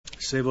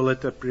Se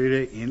volete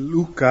aprire in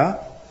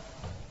Luca,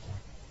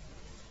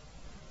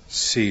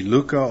 sì,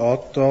 Luca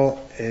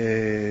 8,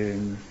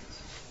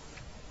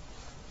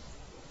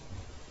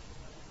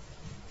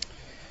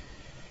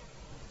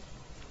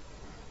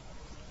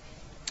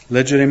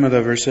 leggeremo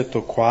dal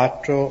versetto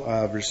 4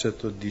 al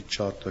versetto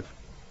 18.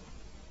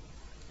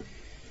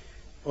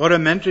 Ora,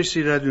 mentre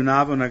si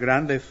radunava una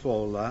grande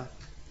folla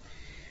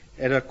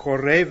ed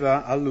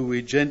accorreva a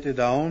lui gente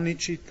da ogni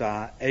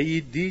città,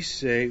 egli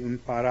disse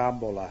in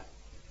parabola.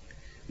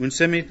 Un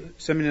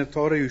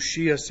seminatore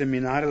uscì a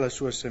seminare la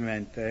sua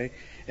semente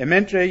e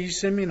mentre egli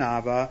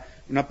seminava,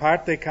 una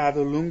parte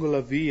cadde lungo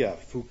la via,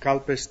 fu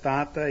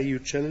calpestata e gli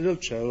uccelli del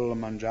cielo la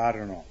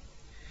mangiarono.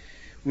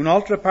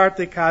 Un'altra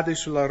parte cadde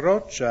sulla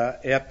roccia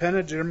e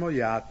appena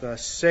germogliata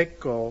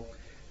seccò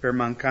per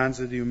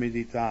mancanza di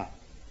umidità.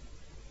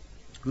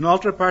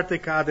 Un'altra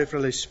parte cadde fra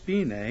le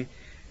spine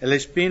e le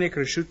spine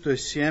cresciute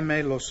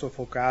assieme lo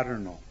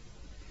soffocarono.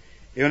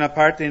 E una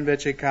parte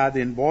invece cadde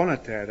in buona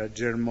terra,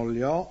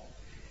 germogliò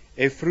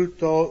e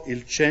fruttò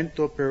il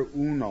 100 per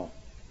 1.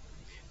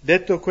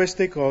 Detto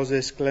queste cose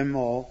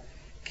esclamò: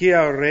 chi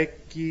ha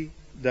orecchi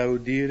da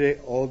udire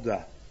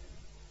oda.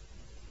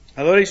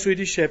 Allora i suoi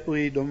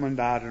discepoli gli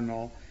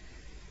domandarono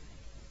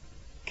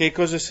che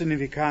cosa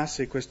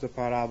significasse questa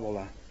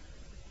parabola.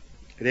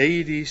 Ed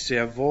egli disse: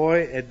 a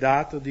voi è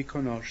dato di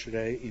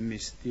conoscere i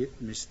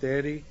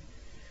misteri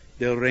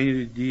del regno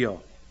di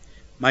Dio,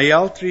 ma gli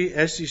altri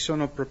essi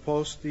sono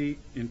proposti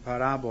in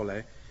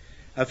parabole,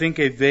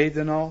 affinché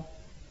vedendo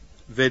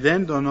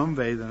non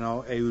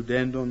vedano e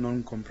udendo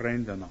non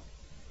comprendano.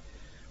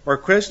 Or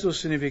questo è il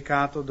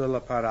significato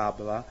della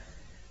parabola: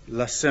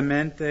 la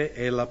semente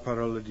è la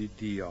parola di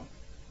Dio.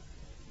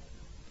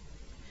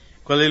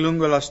 Quelli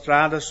lungo la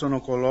strada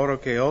sono coloro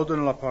che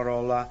odono la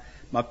parola,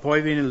 ma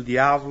poi viene il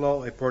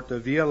diavolo e porta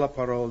via la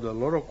parola dal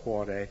loro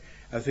cuore,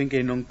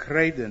 affinché non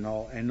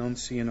credano e non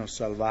siano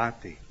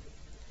salvati.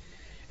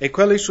 E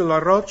quelli sulla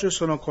roccia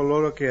sono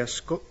coloro che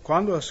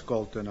quando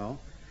ascoltano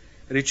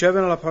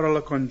ricevono la parola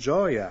con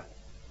gioia.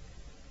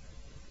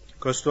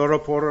 Costoro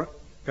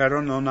però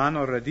non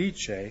hanno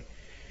radice,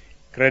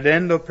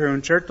 credendo per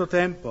un certo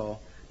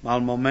tempo, ma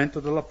al momento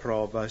della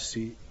prova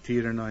si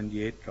tirano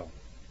indietro.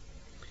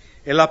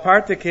 E la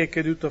parte che è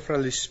caduta fra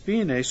le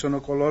spine sono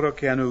coloro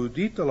che hanno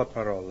udito la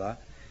parola,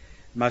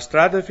 ma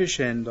strada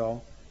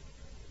facendo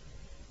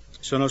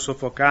sono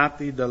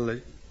soffocati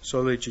dalle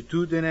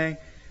sollecitudini,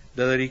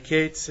 dalle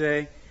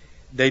ricchezze,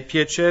 dai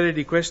piaceri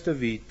di questa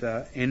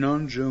vita e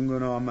non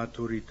giungono a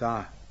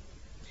maturità.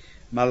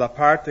 Ma la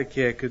parte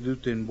che è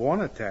caduta in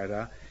buona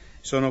terra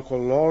sono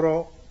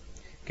coloro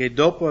che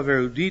dopo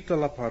aver udito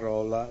la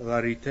parola la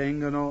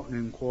ritengono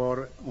in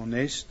cuore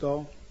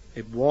onesto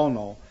e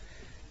buono,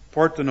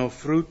 portano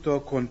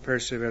frutto con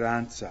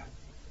perseveranza.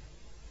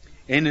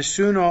 E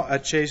nessuno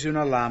accese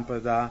una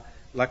lampada,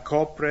 la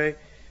copre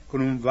con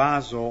un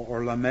vaso o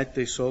la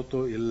mette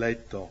sotto il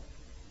letto,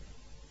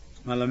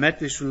 ma la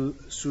mette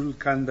sul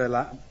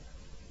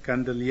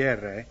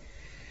candeliere,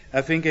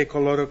 affinché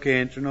coloro che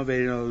entrano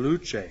vedano la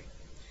luce.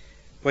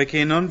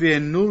 Poiché non vi è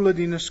nulla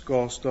di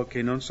nascosto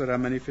che non sarà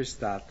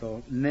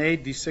manifestato,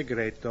 né di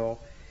segreto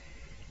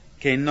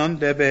che non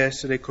debba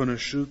essere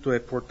conosciuto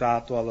e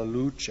portato alla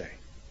luce.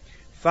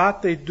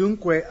 Fate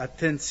dunque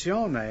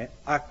attenzione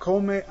a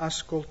come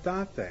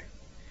ascoltate,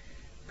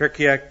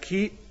 perché a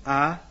chi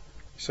ha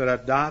sarà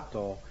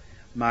dato,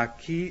 ma a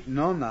chi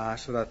non ha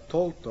sarà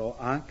tolto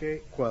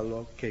anche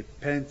quello che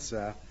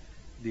pensa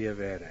di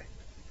avere.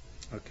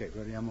 Ok,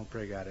 vogliamo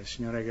pregare.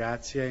 Signore,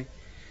 grazie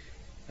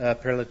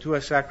per la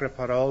tua sacra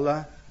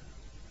parola,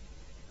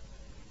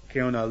 che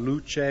è una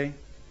luce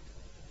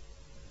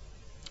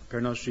per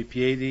i nostri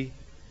piedi.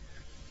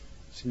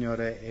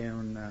 Signore, è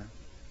una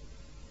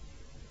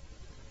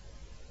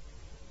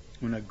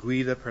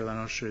guida per la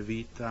nostra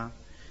vita.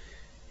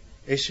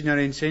 E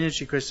Signore,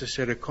 insegnaci questa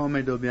sera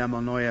come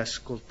dobbiamo noi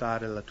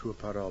ascoltare la tua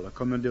parola,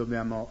 come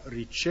dobbiamo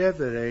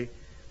ricevere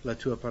la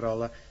tua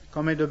parola,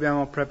 come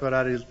dobbiamo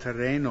preparare il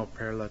terreno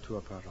per la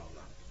tua parola.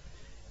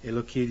 E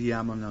lo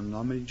chiediamo nel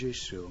nome di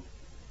Gesù.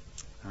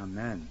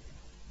 Amen.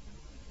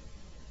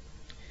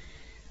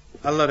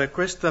 Allora,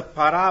 questa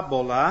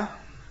parabola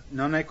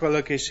non è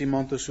quella che si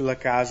monta sulla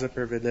casa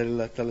per vedere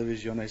la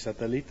televisione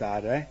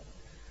satellitare,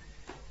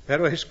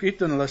 però è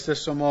scritto nello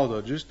stesso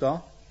modo,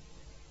 giusto?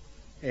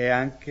 È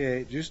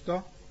anche,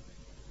 giusto?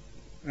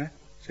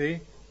 Sì?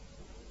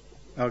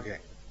 Ok.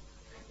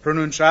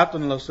 Pronunciato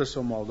nello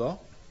stesso modo,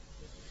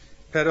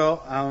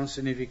 però ha un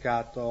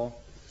significato.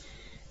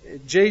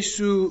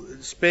 Gesù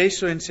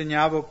spesso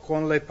insegnava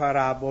con le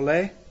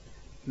parabole,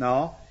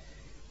 no?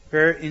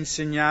 Per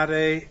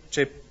insegnare,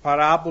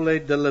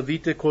 parabole della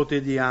vita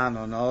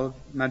quotidiana,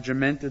 no?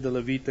 Maggiormente della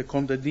vita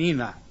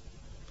contadina.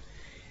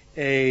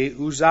 E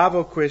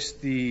usavo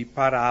queste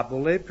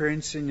parabole per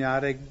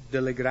insegnare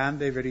delle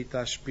grandi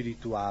verità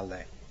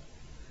spirituali.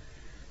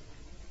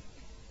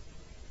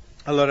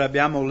 Allora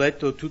abbiamo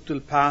letto tutto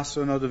il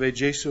passo, no, dove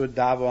Gesù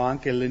dava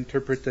anche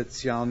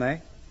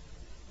l'interpretazione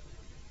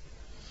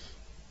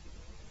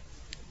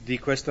di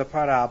questa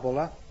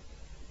parabola.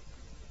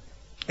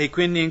 E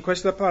quindi in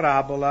questa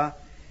parabola,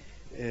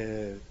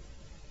 in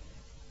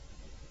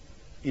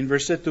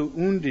versetto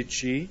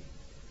 11,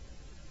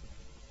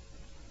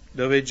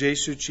 dove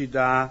Gesù ci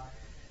dà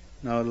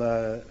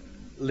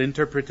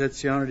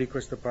l'interpretazione di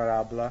questa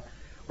parabola,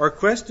 or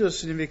questo è il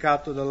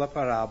significato della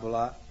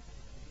parabola: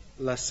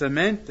 la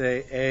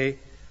semente è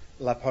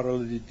la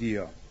parola di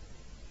Dio.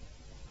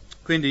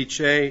 Quindi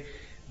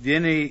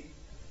viene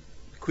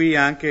qui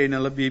anche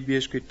nella Bibbia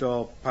è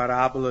scritto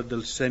parabola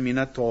del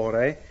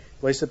seminatore.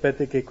 Voi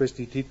sapete che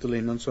questi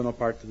titoli non sono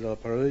parte della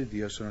parola di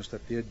Dio, sono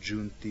stati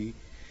aggiunti.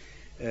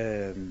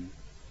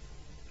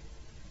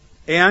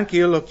 E anche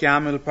io lo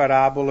chiamo il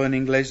parabola, in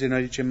inglese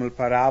noi diciamo il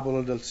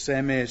parabola del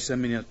seme e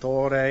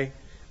seminatore,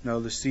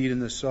 the seed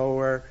and the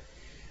sower,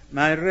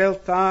 ma in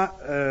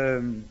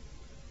realtà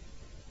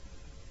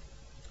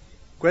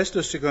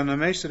questo secondo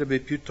me sarebbe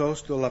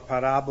piuttosto la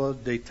parabola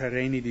dei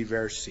terreni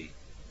diversi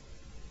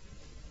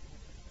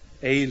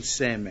e il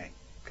seme,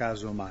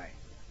 casomai.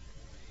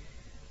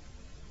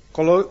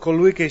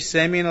 Colui che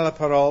semina la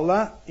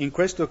parola, in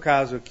questo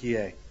caso chi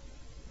è?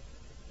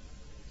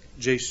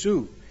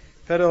 Gesù.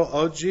 Però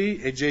oggi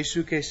è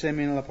Gesù che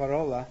semina la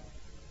parola?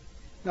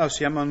 No,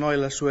 siamo noi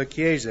la sua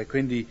Chiesa,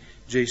 quindi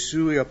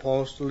Gesù, gli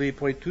Apostoli,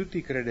 poi tutti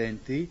i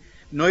credenti,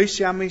 noi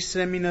siamo i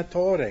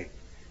seminatori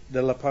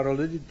della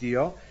parola di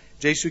Dio.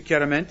 Gesù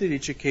chiaramente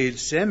dice che il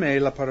seme è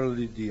la parola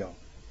di Dio,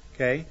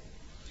 ok?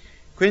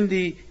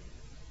 Quindi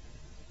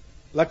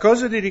la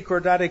cosa di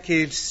ricordare che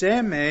il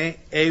seme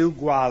è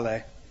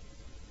uguale.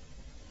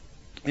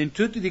 In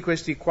tutti di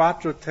questi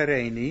 4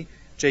 terreni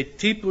c'è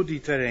tipo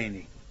di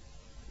terreni.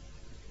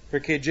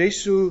 Perché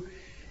Gesù,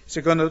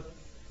 secondo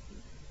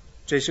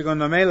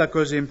me la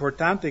cosa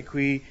importante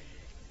qui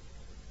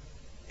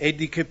è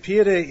di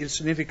capire il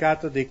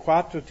significato dei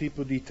 4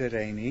 tipi di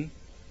terreni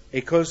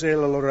e cos'è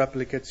la loro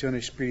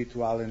applicazione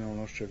spirituale nella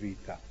nostra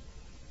vita.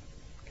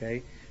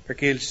 Okay?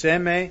 Perché il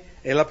seme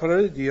è la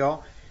parola di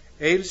Dio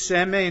e il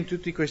seme in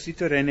tutti questi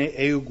terreni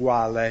è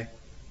uguale.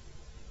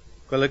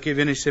 Quello che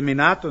viene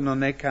seminato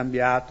non è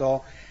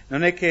cambiato,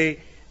 non è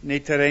che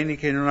nei terreni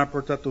che non ha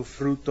portato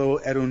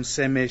frutto era un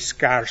seme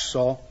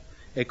scarso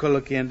e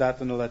quello che è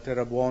andato nella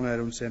terra buona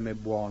era un seme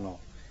buono.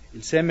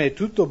 Il seme è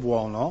tutto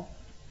buono,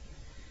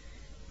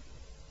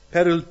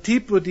 per il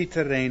tipo di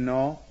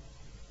terreno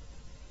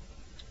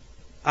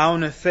ha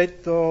un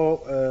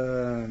effetto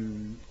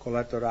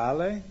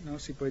collaterale, no?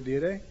 Si può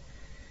dire,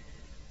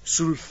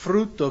 sul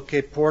frutto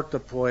che porta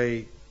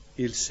poi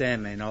il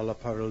seme, no? La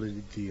parola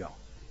di Dio.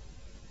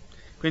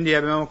 Quindi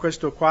abbiamo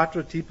questi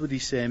 4 tipi di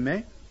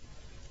seme.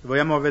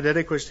 Vogliamo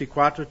vedere questi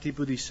 4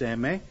 tipi di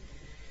seme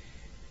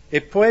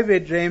e poi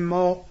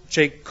vedremo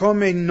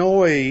come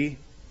noi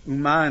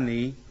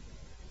umani,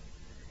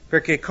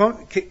 perché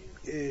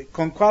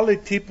con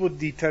quale tipo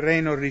di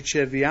terreno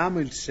riceviamo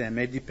il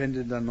seme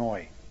dipende da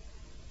noi.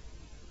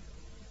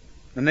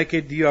 Non è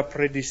che Dio ha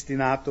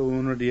predestinato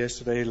uno di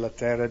essere la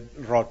terra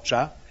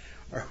roccia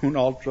o un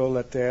altro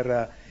la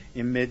terra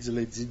in mezzo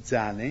alle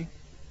zizzane.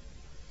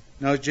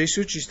 No,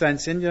 Gesù ci sta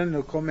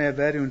insegnando come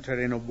avere un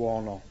terreno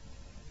buono,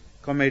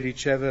 come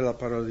ricevere la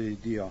parola di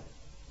Dio.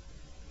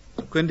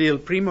 Quindi il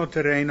primo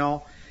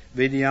terreno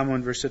vediamo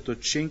in versetto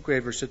 5 e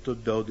versetto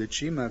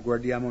 12, ma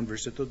guardiamo in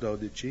versetto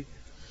 12.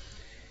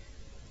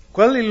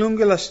 Quelli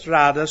lungo la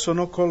strada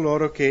sono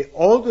coloro che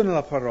odono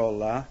la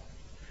parola,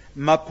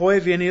 ma poi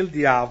viene il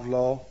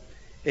diavolo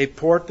e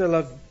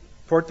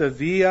porta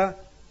via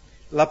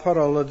la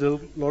parola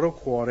del loro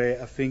cuore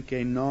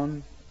affinché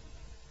non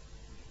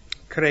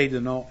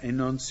credano e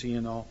non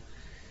siano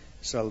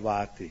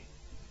salvati.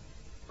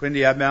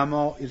 Quindi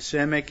abbiamo il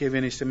seme che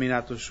viene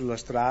seminato sulla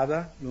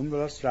strada, lungo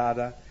la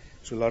strada,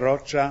 sulla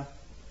roccia,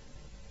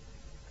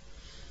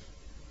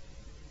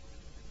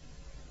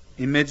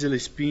 in mezzo alle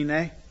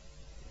spine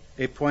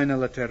e poi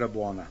nella terra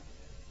buona.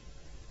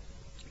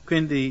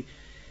 Quindi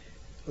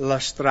la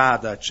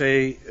strada,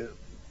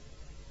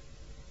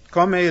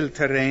 com'è il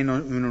terreno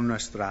in una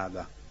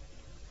strada?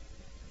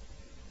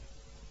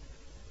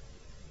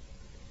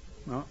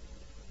 No?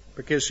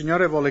 Perché il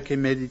Signore vuole che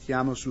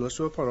meditiamo sulla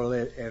sua parola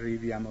e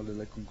arriviamo a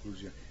delle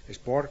conclusioni. È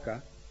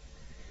sporca?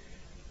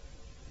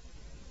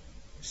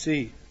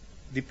 Sì,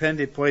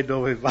 dipende poi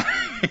dove vai.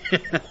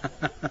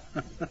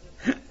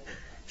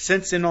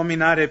 Senza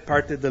nominare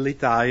parte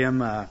dell'Italia,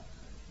 ma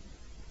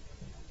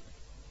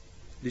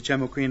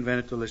diciamo qui in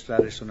Veneto le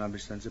strade sono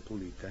abbastanza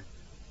pulite.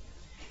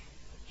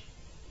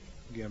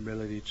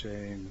 Gabriele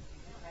dice...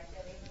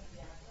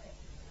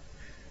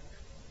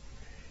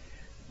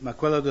 Ma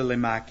quello delle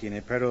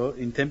macchine, però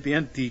in tempi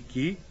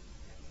antichi,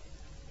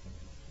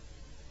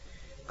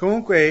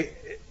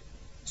 comunque,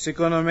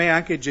 secondo me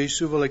anche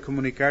Gesù vuole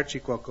comunicarci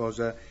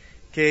qualcosa,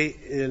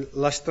 che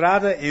la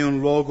strada è un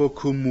luogo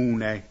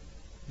comune,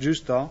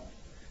 giusto?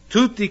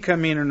 Tutti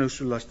camminano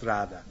sulla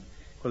strada,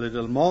 quelli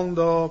del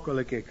mondo,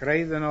 quelli che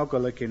credono,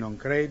 quelli che non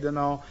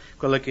credono,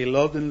 quelli che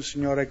lodano il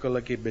Signore,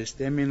 quelli che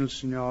bestemmiano il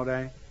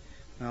Signore,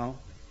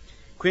 no?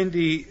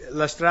 Quindi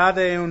la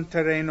strada è un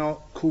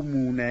terreno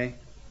comune.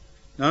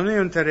 Non è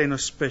un terreno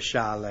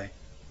speciale.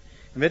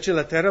 Invece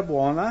la terra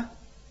buona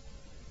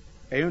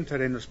è un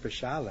terreno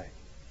speciale.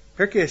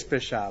 Perché è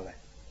speciale?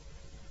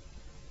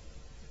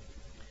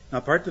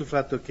 A parte il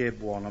fatto che è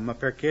buono, ma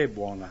perché è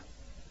buona?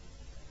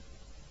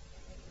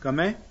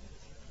 Com'è?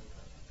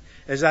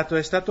 Esatto,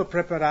 è stato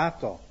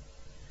preparato.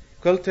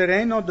 Quel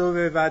terreno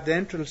dove va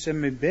dentro il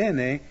seme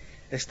bene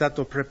è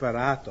stato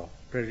preparato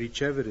per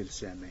ricevere il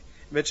seme.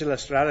 Invece la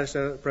strada è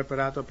stata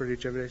preparata per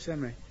ricevere il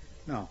seme?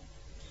 No.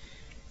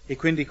 E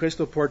quindi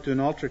questo porta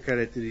un'altra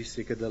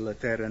caratteristica della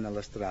terra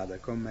nella strada,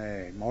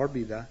 come è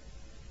morbida.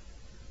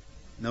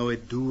 No, è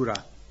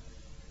dura.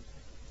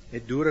 È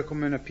dura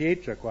come una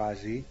pietra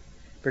quasi,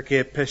 perché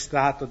è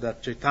pestato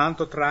c'è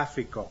tanto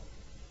traffico.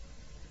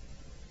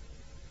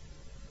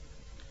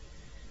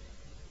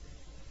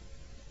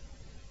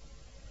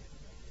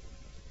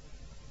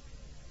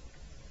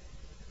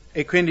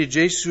 E quindi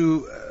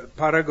Gesù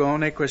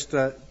paragona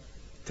questo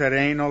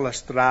terreno, la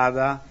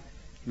strada,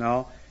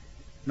 no?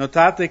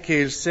 Notate che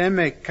il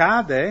seme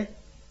cade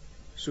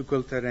su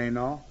quel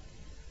terreno,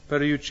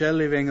 però gli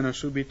uccelli vengono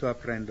subito a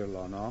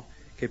prenderlo, no?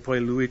 Che poi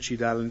lui ci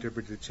dà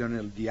l'interpretazione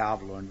del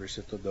diavolo in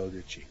versetto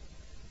 12.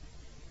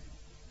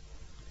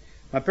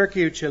 Ma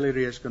perché gli uccelli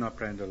riescono a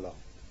prenderlo?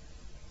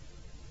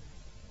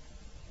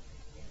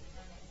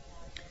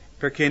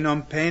 Perché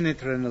non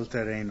penetra nel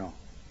terreno,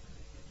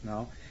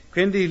 no?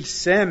 Quindi il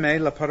seme,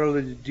 la parola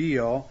di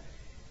Dio,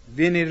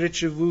 viene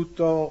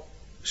ricevuto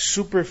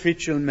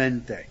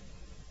superficialmente,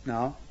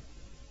 no?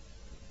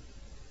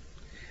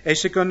 E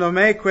secondo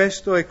me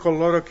questo è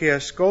coloro che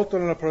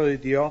ascoltano la parola di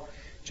Dio,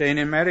 cioè in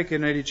America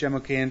noi diciamo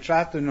che è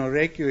entrato in un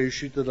orecchio e è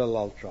uscito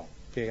dall'altro,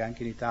 che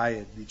anche in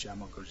Italia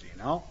diciamo così,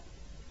 no?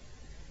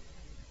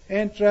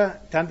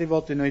 Entra, tante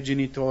volte noi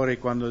genitori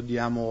quando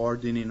diamo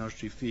ordini ai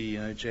nostri figli,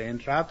 noi dice è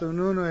entrato in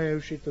uno e è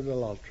uscito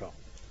dall'altro.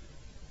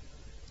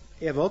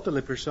 E a volte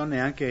le persone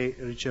anche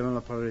ricevono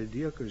la parola di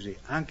Dio così,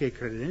 anche i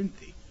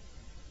credenti,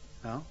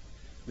 no?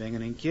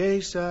 Vengono in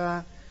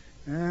chiesa,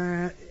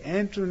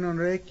 entra in un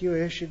orecchio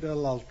e esce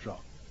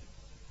dall'altro,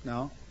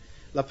 no?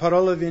 La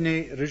parola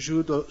viene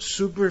ricevuta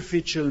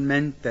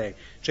superficialmente,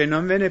 cioè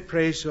non viene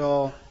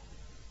preso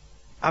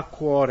a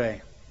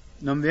cuore,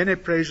 non viene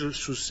preso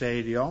sul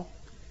serio,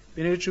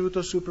 viene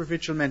ricevuto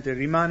superficialmente,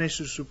 rimane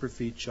su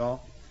superficie,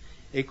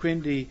 e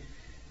quindi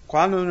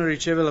quando uno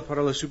riceve la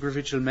parola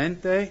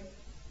superficialmente,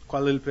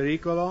 qual è il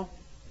pericolo?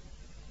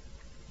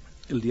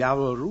 Il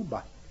diavolo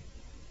ruba.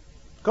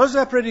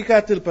 Cosa ha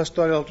predicato il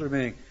pastore l'altro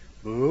domenica?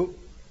 Non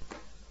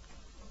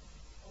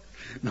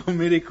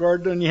mi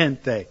ricordo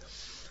niente.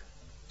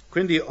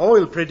 Quindi o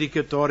il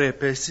predicatore è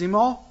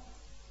pessimo,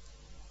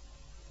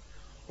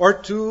 o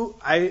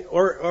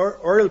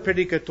il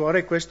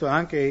predicatore, questo è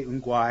anche un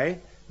guai,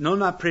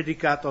 non ha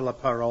predicato la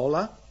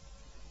parola.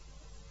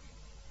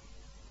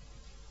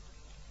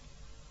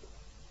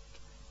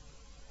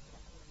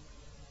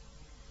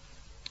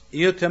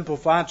 Io tempo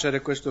fa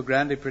c'era questo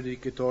grande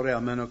predicatore,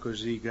 almeno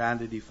così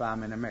grande di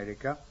fama in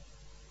America,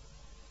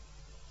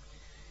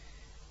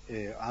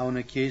 ha una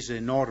chiesa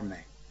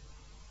enorme,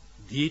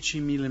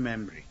 10.000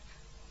 membri,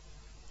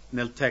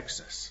 nel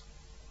Texas.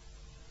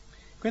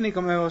 Quindi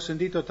come avevo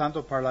sentito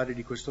tanto parlare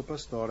di questo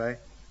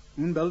pastore,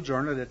 un bel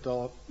giorno ho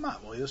detto, ma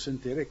voglio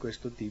sentire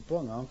questo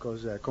tipo, no?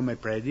 Come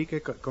predica,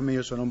 come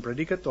io sono un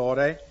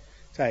predicatore,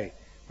 sai,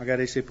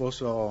 magari se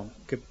posso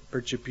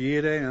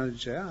percepire, no?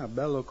 Dice,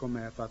 bello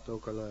come ha fatto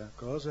quelle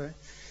cose.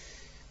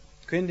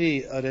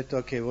 Quindi ho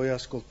detto che voglio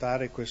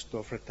ascoltare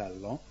questo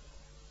fratello.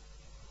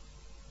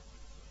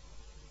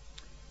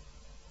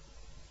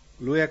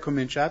 Lui ha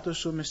cominciato il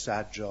suo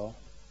messaggio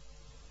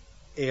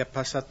e ha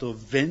passato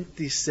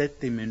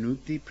 27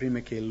 minuti prima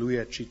che lui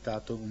ha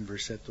citato un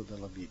versetto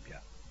della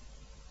Bibbia.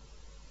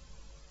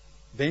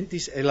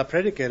 E la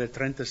predica era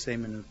 36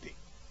 minuti.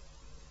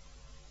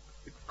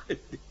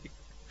 Quindi,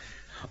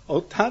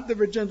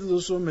 80%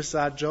 del suo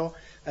messaggio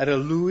era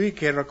lui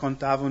che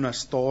raccontava una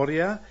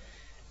storia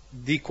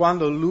di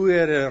quando lui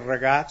era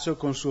ragazzo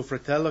con suo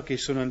fratello che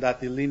sono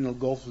andati lì nel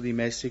Golfo di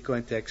Messico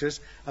in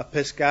Texas a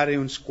pescare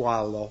un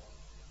squalo.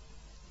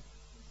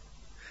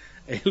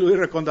 E lui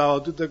raccontava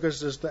tutta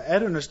questa storia.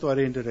 Era una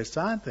storia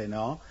interessante,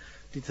 no?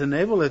 Ti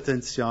tenevo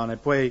l'attenzione,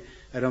 poi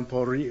era un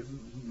po'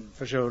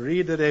 facevo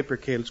ridere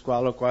perché il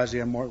squalo quasi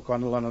è morto,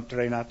 quando l'hanno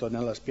trainato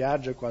nella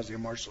spiaggia quasi è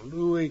morso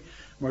lui,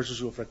 morso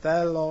suo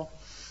fratello.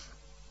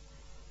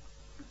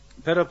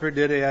 Però per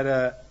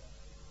dire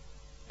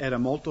era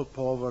molto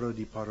povero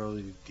di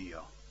parole di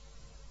Dio.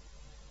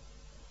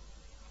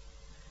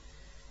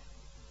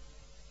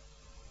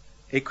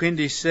 E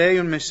quindi se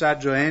un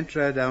messaggio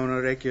entra da un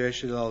orecchio e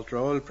esce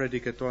dall'altro, o il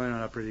predicatore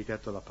non ha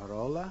predicato la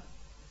parola,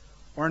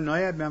 o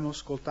noi abbiamo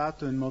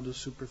ascoltato in modo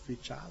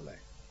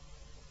superficiale.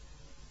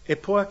 E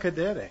può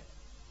accadere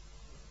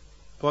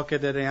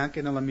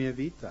anche nella mia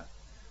vita.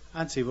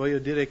 Anzi, voglio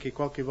dire che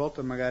qualche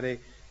volta magari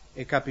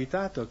è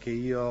capitato che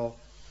io,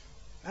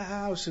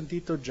 ho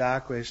sentito già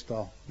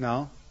questo,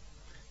 no?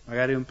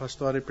 Magari un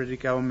pastore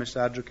predicava un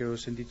messaggio che avevo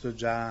sentito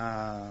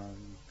già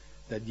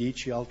da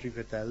 10 altri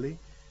fratelli.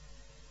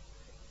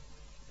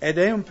 Ed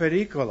è un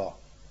pericolo,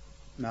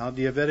 no?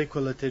 Di avere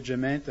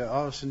quell'atteggiamento,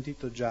 ho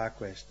sentito già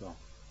questo.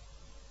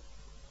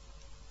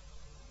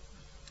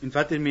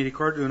 Infatti mi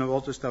ricordo una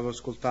volta stavo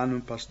ascoltando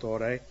un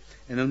pastore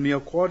e nel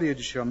mio cuore io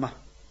dicevo,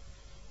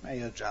 ma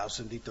io già ho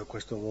sentito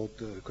questa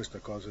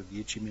cosa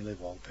 10.000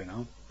 volte,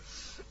 no?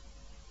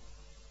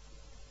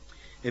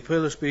 E poi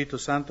lo Spirito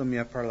Santo mi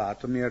ha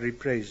parlato, mi ha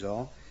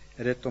ripreso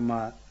e ha detto,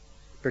 ma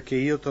perché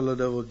io te lo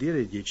devo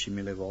dire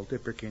 10.000 volte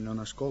perché non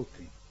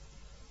ascolti?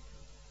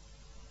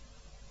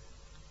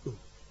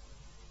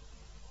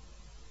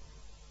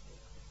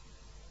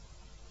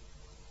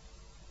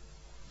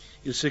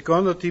 Il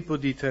secondo tipo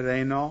di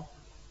terreno,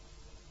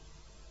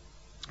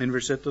 in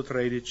versetto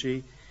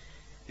 13,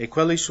 e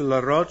quelli sulla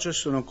roccia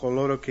sono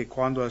coloro che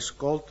quando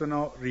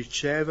ascoltano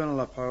ricevono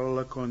la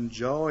parola con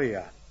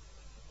gioia.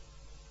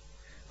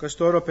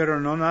 Costoro però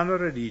non hanno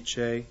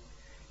radice,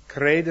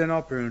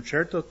 credono per un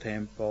certo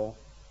tempo,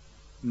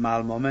 ma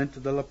al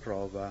momento della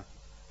prova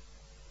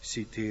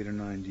si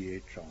tirano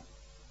indietro.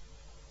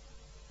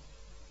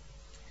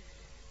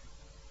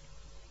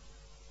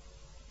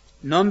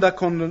 Non da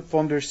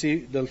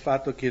confondersi del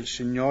fatto che il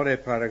Signore è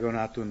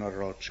paragonato a una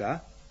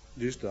roccia,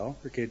 giusto?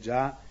 Perché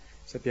già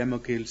sappiamo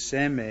che il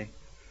seme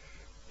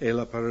è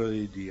la parola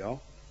di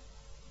Dio.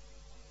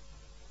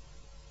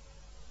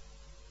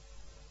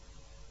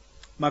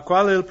 Ma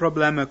qual è il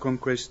problema con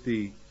questo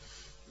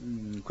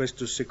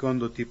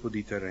secondo tipo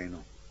di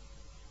terreno?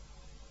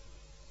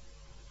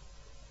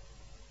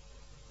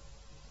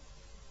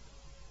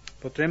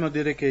 Potremmo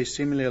dire che è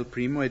simile al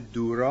primo, è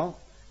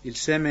duro, il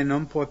seme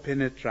non può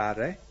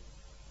penetrare.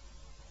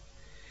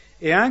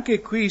 E anche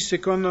qui,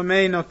 secondo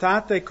me,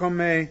 notate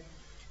come,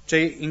 cioè,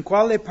 in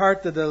quale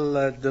parte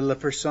della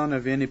persona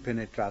viene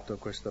penetrata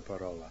questa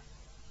parola?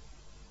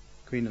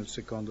 Qui nel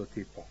secondo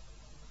tipo.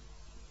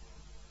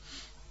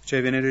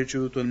 Cioè, viene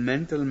ricevuto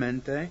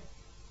mentalmente.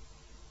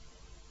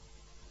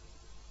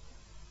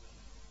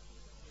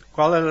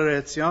 Qual è la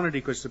reazione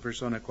di questa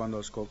persona quando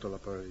ascolta la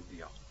parola di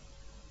Dio?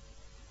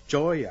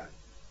 Gioia.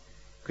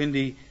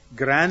 Quindi,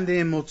 grande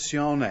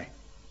emozione.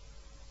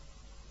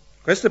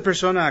 Questa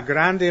persona ha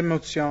grande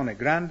emozione,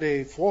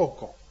 grande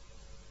fuoco.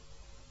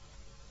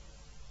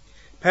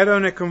 Però è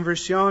una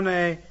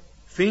conversione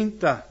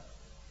finta.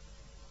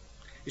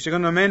 E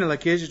secondo me nella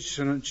Chiesa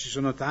ci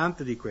sono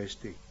tanti di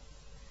questi.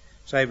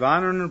 Sai,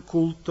 vanno nel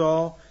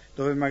culto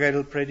dove magari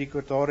il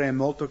predicatore è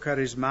molto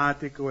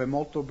carismatico, è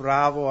molto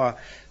bravo a,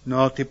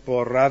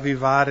 tipo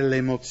ravvivare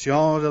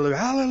l'emozione,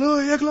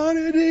 alleluia,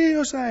 gloria a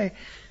Dio, sai.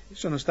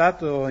 Sono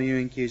stato io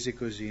in chiese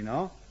così,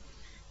 no?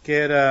 Che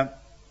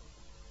era,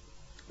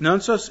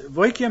 non so,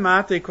 voi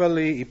chiamate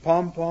quelli i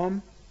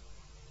pom-pom?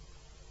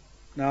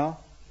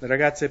 No? Le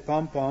ragazze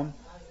pom-pom?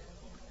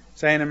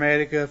 Sai, in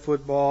America,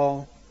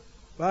 football,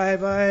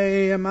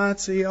 vai,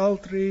 ammazzi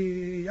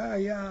altri,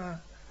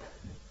 yeah.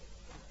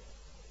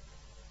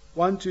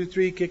 1, 2,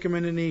 3, kick him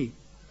in the knee.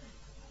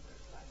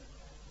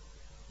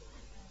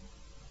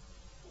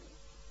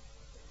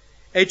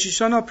 E ci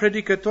sono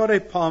predicatori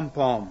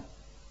pom-pom,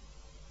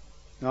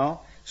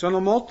 no?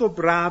 Sono molto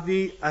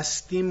bravi a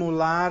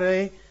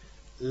stimolare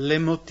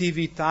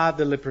l'emotività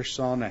delle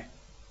persone.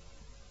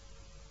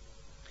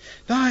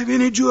 Dai,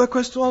 vieni giù a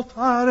questo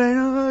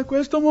altare, a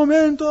questo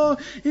momento,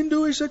 in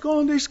 2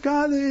 secondi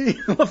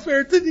scade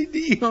l'offerta di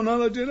Dio, no?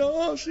 La gente,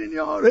 oh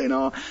Signore,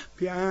 no?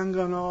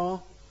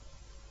 Piangono.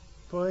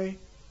 Poi,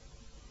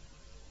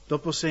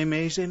 dopo 6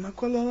 mesi, ma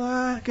quello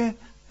là,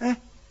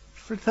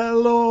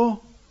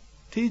 fratello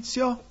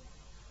Tizio?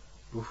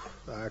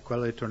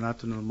 Quello è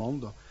tornato nel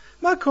mondo.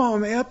 Ma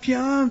come? Ha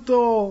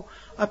pianto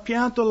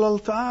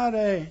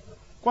l'altare.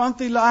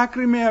 Quante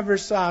lacrime ha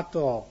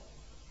versato?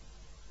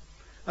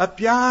 Ha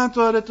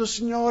pianto, ha detto,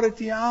 Signore,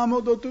 ti amo,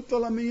 do tutta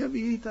la mia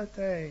vita a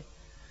te.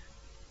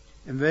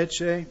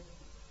 Invece,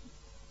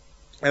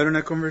 era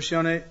una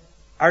conversione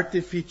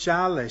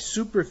artificiale,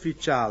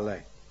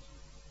 superficiale.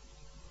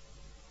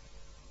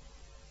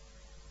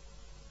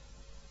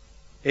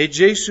 E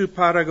Gesù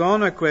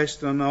paragona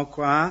questo, no,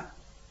 qua,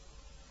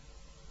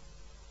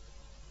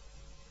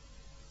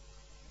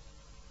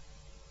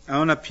 a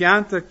una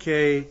pianta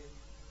che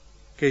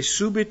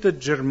subito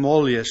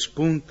germoglia,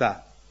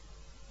 spunta.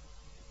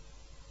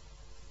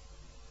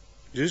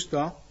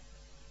 Giusto?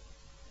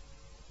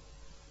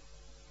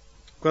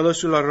 Quello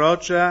sulla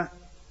roccia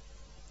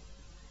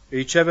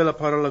riceve la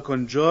parola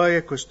con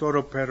gioia,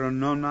 costoro però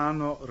non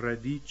hanno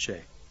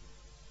radice.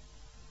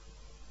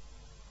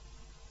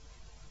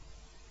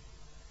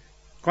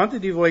 Quanti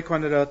di voi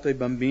quando eravate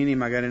bambini,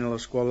 magari nella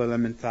scuola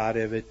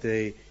elementare,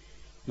 avete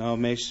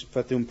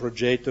fate un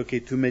progetto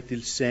che tu metti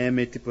il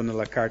seme tipo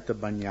nella carta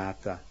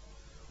bagnata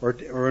o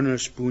una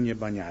spugna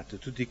bagnata,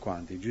 tutti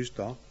quanti,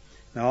 giusto?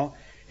 No?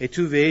 E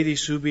tu vedi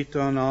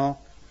subito,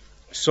 no?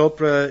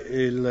 Sopra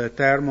il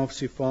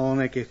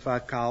termosifone che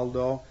fa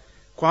caldo,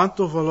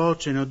 quanto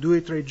veloce, no? 2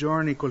 o 3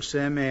 giorni col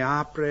seme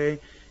apre,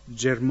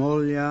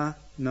 germoglia,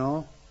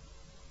 no?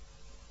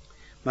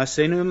 Ma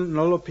se non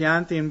lo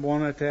pianti in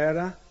buona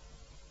terra,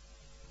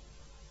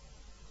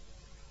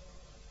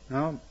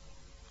 no?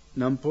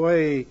 Non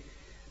puoi,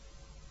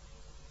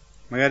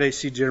 magari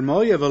si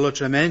germoglia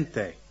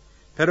velocemente,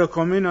 però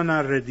come non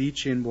ha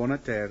radici in buona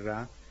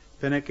terra,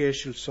 appena che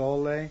esce il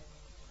sole,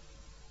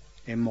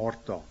 è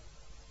morto.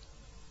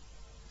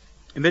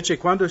 Invece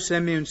quando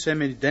semi un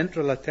seme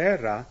dentro la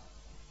terra,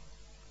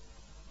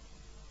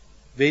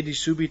 vedi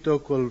subito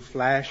quel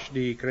flash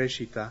di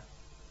crescita?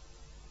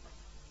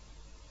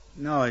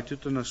 No, è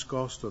tutto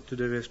nascosto, tu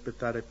devi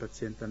aspettare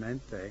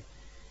pazientemente,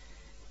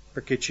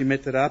 perché ci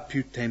metterà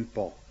più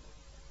tempo,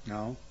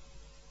 no?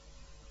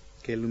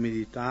 Che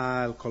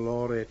l'umidità, il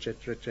colore,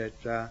 eccetera,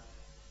 eccetera.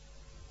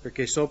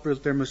 Perché sopra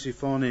il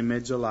termosifone, in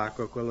mezzo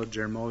all'acqua, quello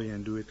germoglia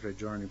in 2 o 3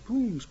 giorni,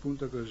 pum,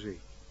 spunta così.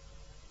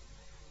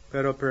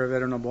 Però per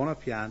avere una buona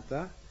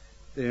pianta,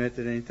 devi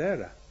mettere in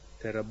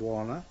terra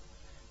buona,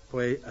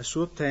 poi a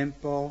suo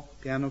tempo,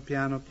 piano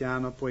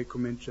piano, poi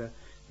comincia,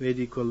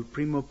 vedi quel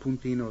primo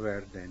puntino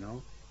verde,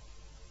 no?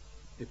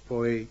 E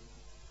poi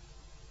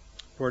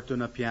porta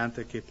una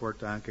pianta che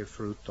porta anche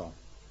frutto.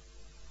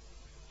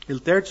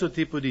 Il terzo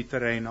tipo di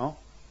terreno,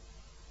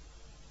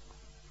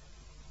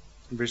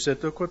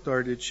 versetto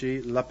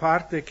 14, la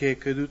parte che è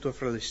caduta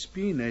fra le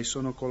spine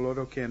sono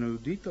coloro che hanno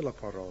udito la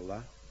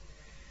parola,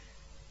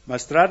 ma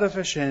strada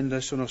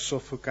facendo sono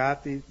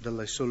soffocati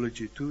dalle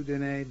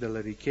sollecitudini,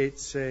 dalle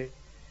ricchezze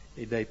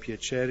e dai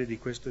piaceri di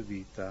questa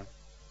vita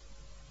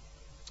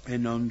e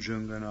non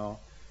giungono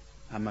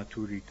a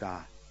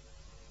maturità.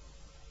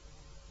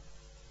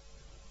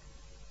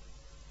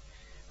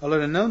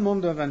 Allora, nel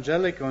mondo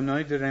evangelico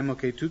noi diremmo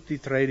che tutti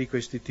e 3 di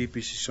questi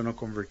tipi si sono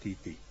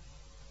convertiti,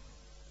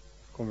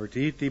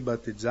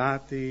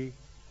 battezzati,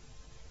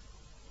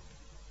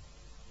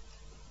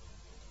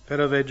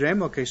 però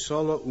vedremo che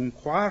solo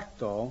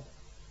 1/4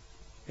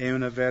 è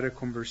una vera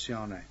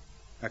conversione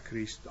a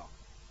Cristo.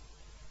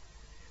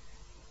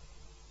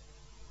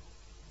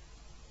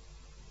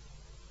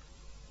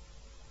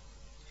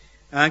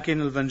 Anche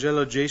nel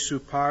Vangelo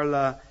Gesù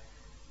parla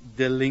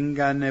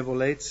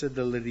dell'ingannevolezza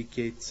delle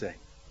ricchezze.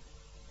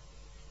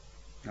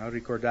 No,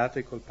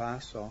 ricordate quel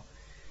passo?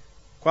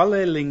 Qual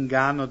è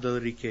l'inganno delle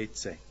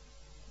ricchezze?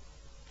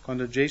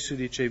 Quando Gesù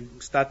dice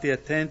state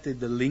attenti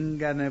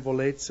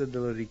dell'ingannevolezza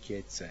delle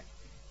ricchezze.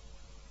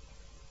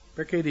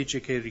 Perché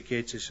dice che le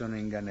ricchezze sono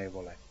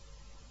ingannevoli?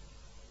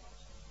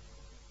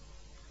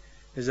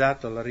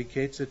 Esatto, la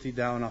ricchezza ti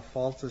dà una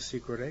falsa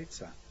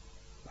sicurezza.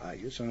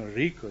 Io sono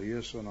ricco,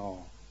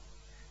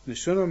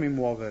 nessuno mi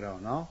muoverà,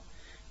 no?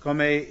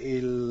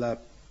 Come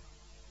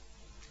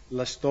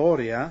la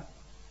storia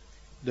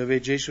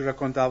dove Gesù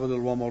raccontava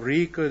dell'uomo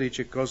ricco,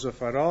 dice cosa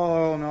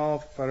farò,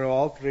 no?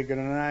 Farò altre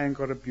granaie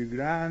ancora più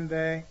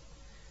grandi.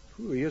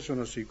 Io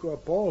sono sicuro, a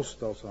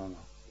posto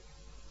sono.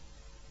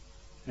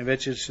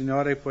 Invece il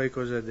Signore poi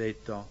cosa ha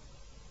detto?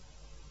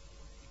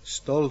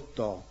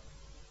 Stolto,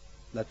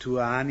 la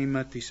tua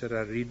anima ti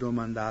sarà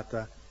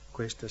ridomandata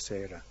questa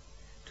sera.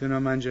 Tu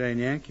non mangerai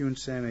neanche un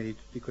seme di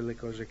tutte quelle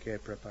cose che hai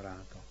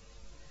preparato.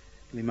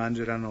 Li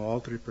mangeranno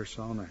altre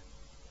persone.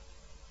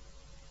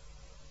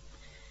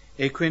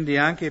 E quindi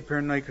anche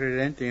per noi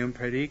credenti è un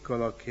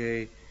pericolo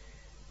che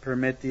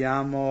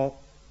permettiamo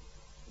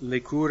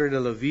le cure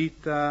della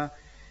vita,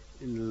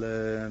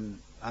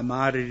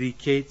 amare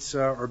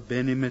ricchezza o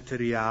bene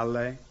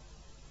materiale.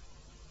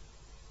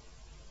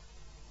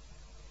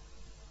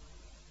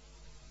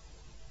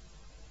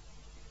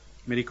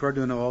 Mi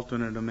ricordo una volta,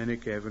 una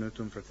domenica, è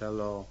venuto un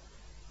fratello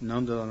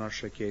non della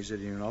nostra chiesa,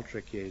 di un'altra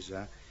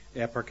chiesa,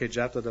 e ha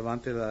parcheggiato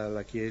davanti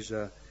alla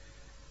chiesa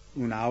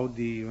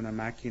una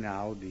macchina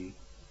Audi.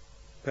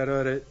 Però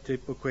era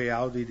tipo quei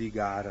Audi di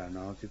gara,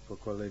 no? Tipo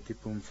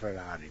un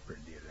Ferrari, per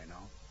dire,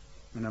 no?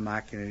 Una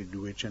macchina di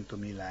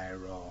 200.000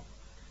 euro.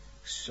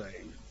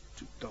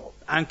 Tutto.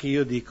 Anche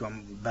io dico,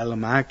 bella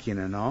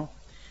macchina, no?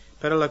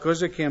 Però la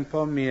cosa che un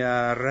po' mi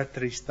ha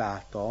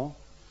rattristato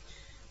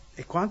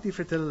è quanti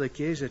fratelli della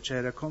chiesa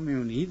c'era come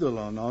un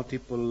idolo, no?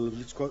 Tipo,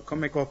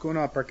 come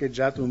qualcuno ha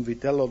parcheggiato un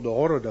vitello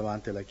d'oro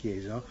davanti alla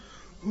chiesa.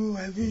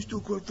 Hai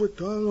visto quel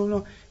fratello,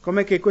 no?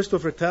 Come che questo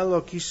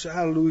fratello,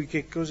 chissà lui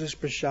che cosa è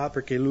speciale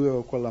perché lui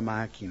ha quella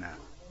macchina.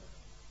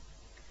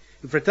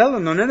 Il fratello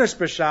non era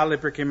speciale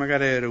perché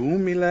magari era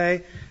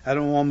umile,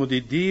 era un uomo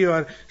di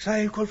Dio.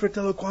 Sai quel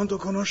fratello quanto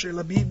conosce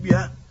la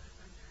Bibbia?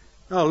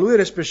 No, lui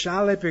era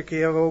speciale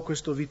perché aveva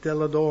questo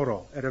vitello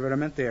d'oro. Era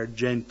veramente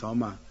argento,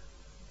 ma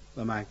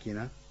la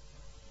macchina.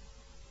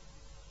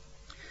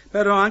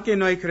 Però anche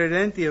noi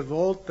credenti a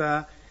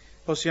volte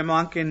possiamo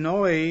anche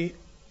noi,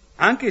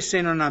 anche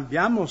se non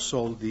abbiamo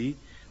soldi,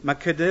 ma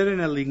cadere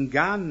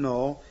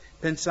nell'inganno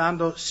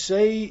pensando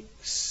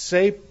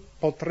se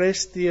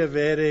potresti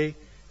avere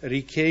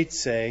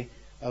ricchezze,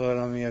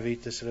 allora la mia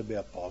vita sarebbe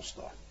a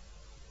posto.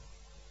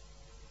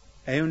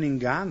 È un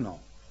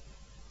inganno.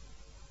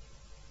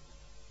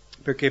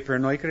 Perché per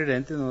noi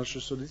credenti la nostra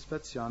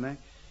soddisfazione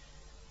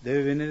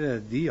deve venire da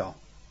Dio.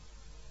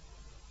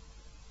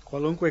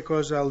 Qualunque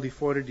cosa al di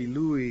fuori di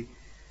Lui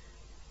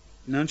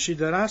non ci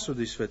darà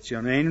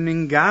soddisfazione. È un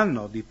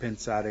inganno di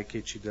pensare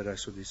che ci darà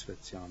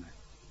soddisfazione,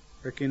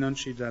 perché non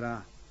ci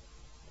darà.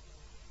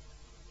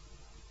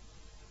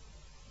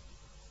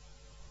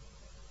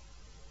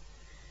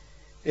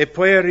 E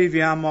poi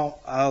arriviamo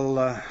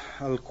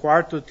al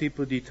quarto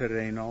tipo di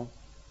terreno,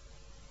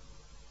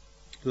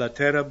 la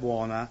terra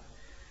buona,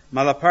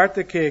 Ma la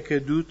parte che è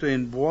caduta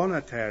in buona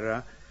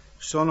terra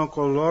sono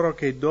coloro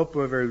che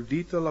dopo aver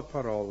udito la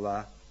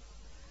parola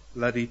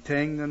la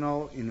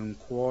ritengono in un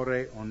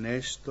cuore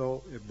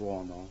onesto e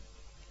buono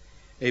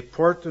e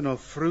portano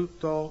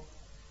frutto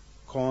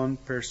con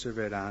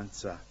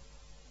perseveranza.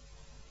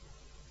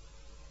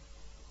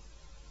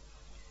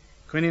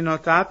 Quindi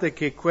notate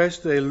che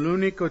questo è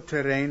l'unico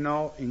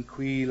terreno in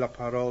cui la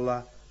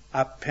parola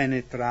ha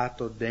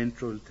penetrato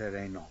dentro il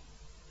terreno.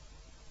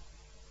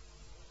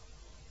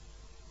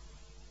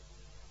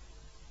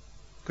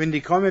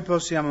 Quindi come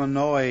possiamo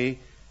noi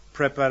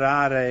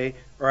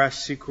preparare o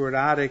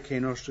assicurare che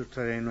il nostro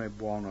terreno è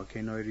buono,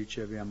 che noi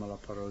riceviamo la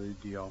parola di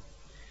Dio,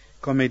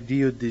 come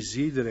Dio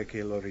desidera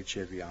che lo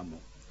riceviamo?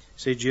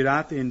 Se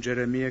girate in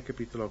Geremia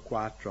capitolo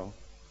 4,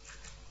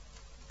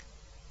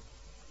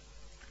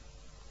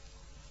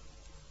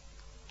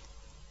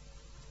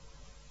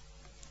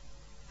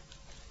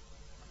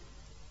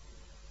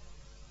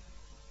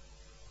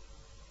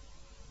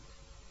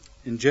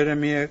 in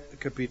Geremia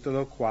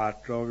capitolo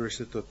 4,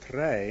 versetto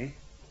 3,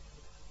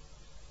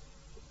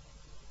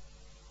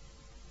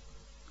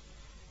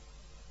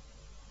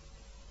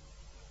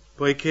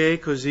 poiché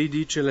così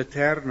dice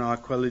l'Eterno a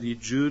quelli di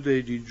Giuda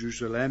e di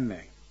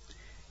Gerusalemme,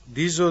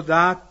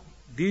 dissodate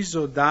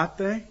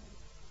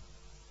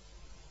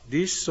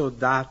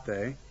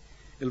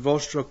il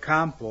vostro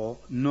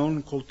campo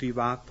non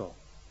coltivato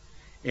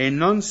e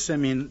non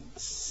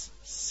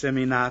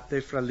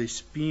seminate fra le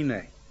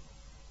spine.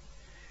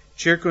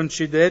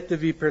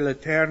 Circoncidetevi per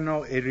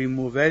l'Eterno e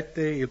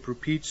rimuovete il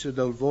propizio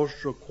del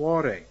vostro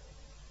cuore.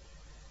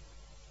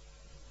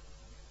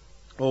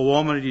 O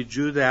uomini di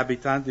Giuda e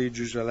abitanti di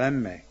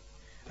Gerusalemme,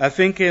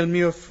 affinché il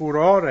mio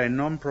furore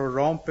non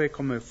prorompe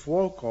come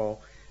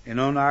fuoco e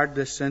non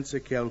arde senza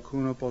che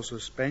alcuno possa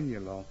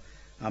spegnerlo,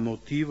 a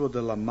motivo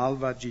della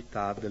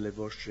malvagità delle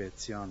vostre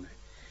azioni.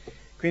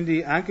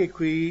 Quindi anche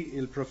qui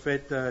il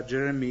profeta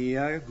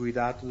Geremia,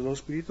 guidato dallo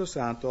Spirito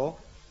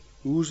Santo,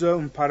 usa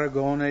un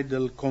paragone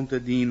del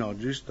contadino,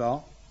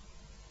 giusto?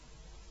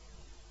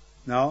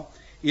 No?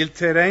 Il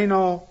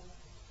terreno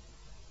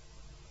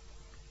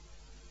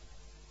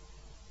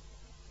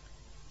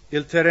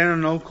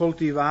non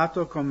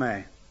coltivato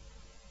com'è?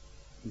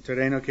 Un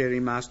terreno che è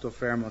rimasto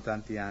fermo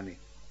tanti anni.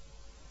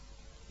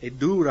 È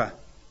dura,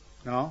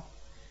 no?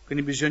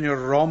 Quindi bisogna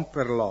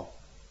romperlo.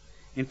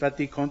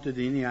 Infatti i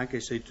contadini, anche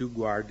se tu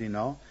guardi,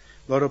 no?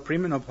 Loro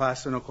prima non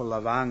passano con la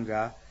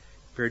vanga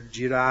per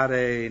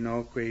girare,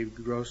 no? Quei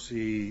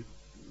grossi,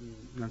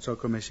 non so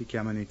come si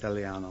chiamano in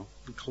italiano,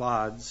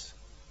 clods,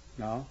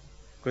 no?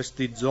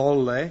 Questi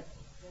zolle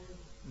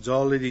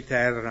di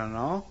terra,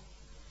 no?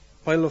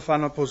 Poi lo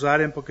fanno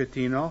posare un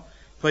pochettino,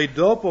 poi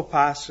dopo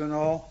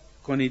passano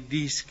con i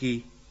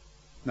dischi,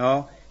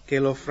 no? Che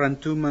lo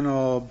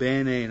frantumano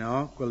bene,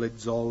 no? Quelle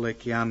zolle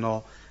che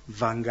hanno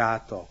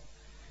vangato.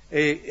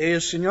 E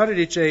il Signore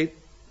dice,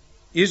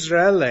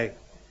 Israele,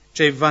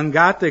 cioè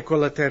vangate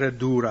quella terra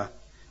dura,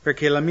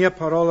 perché la mia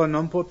parola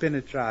non può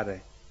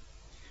penetrare.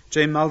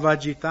 C'è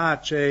malvagità,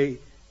 c'è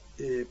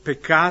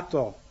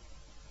peccato,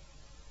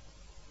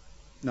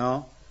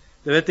 no?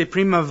 Dovete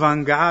prima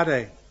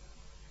vangare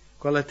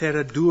quella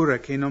terra dura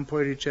che non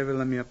puoi ricevere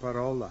la mia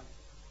parola.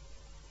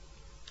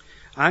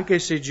 Anche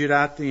se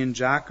girate in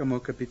Giacomo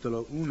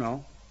capitolo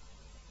 1,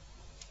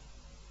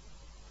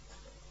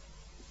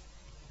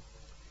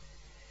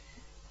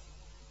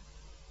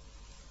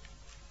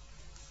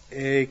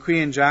 e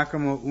qui in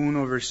Giacomo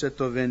 1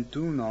 versetto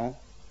 21,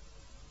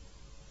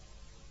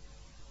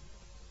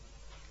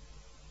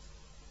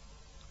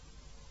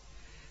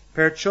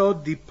 perciò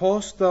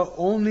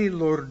diposta ogni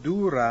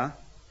lordura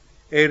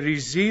e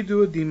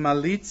residuo di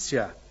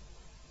malizia,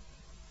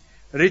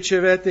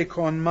 ricevete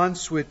con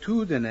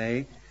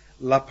mansuetudine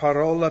la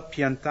parola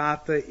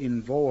piantata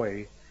in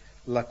voi,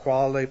 la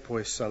quale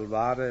può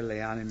salvare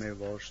le anime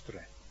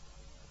vostre.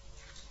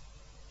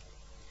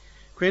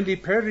 Quindi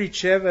per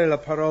ricevere la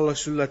parola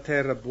sulla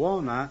terra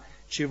buona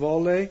ci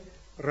vuole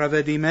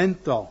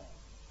ravvedimento,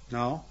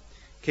 no?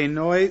 Che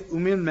noi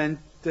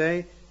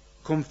umilmente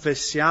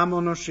confessiamo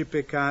i nostri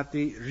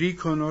peccati,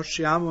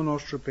 riconosciamo il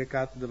nostro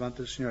peccato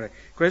davanti al Signore.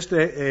 Questo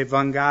è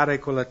vangare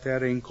con la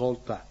terra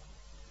incolta,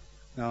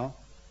 no?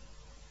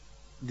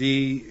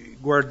 Di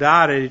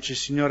guardare e dice,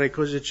 Signore,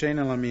 cosa c'è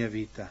nella mia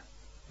vita,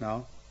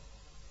 no?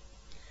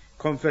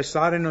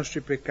 Confessare i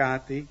nostri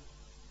peccati.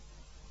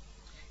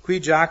 Qui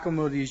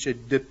Giacomo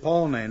dice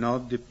depone, no?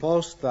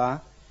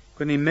 Deposta,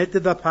 quindi mette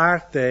da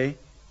parte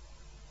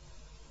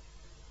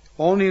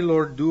ogni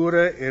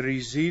lordura e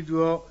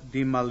residuo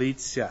di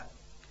malizia.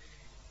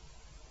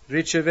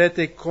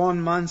 Ricevete con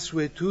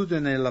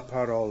mansuetudine la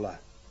parola.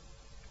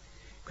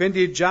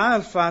 Quindi già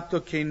il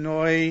fatto che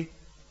noi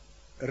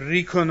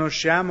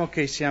riconosciamo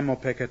che siamo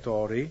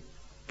peccatori,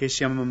 che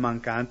siamo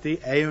mancanti,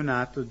 è un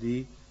atto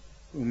di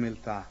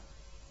umiltà,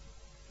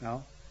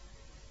 no?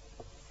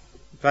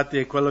 Infatti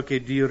è quello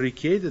che Dio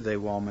richiede dai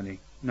uomini,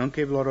 non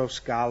che loro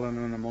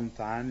scalano una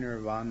montagna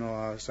o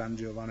vanno a San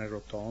Giovanni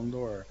Rotondo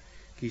o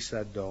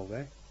chissà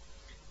dove,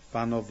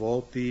 fanno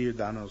voti,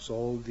 danno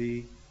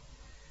soldi.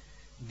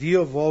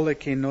 Dio vuole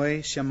che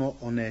noi siamo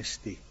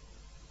onesti,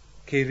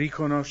 che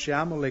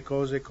riconosciamo le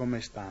cose come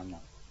stanno.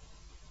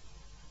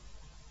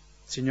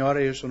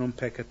 Signore, io sono un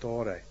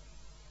peccatore.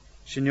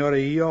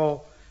 Signore, io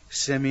ho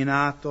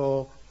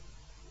seminato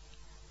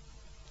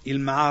il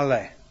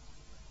male.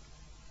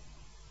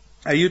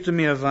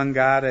 Aiutami a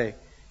vangare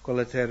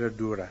quella terra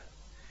dura.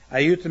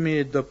 Aiutami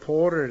a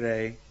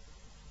deporre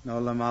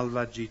la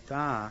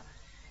malvagità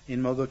in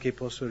modo che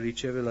posso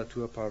ricevere la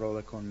tua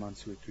parola con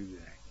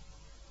mansuetudine.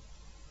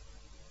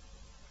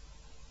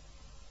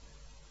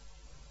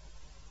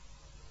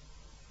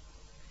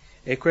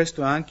 E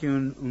questo è anche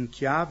un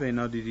chiave,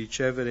 no, di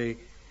ricevere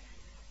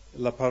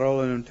la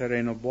parola in un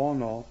terreno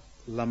buono,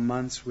 la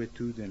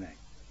mansuetudine.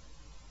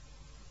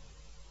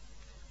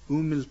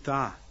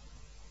 Umiltà.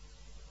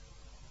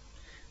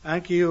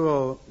 Anche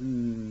io,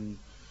 voi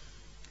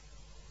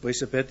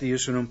sapete, io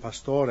sono un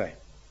pastore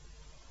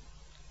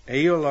e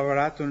io ho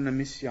lavorato in una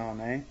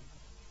missione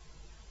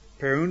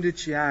per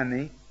 11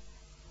 anni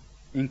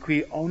in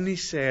cui ogni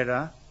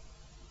sera,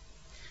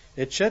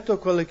 eccetto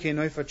quello che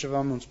noi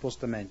facevamo un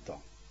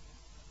spostamento,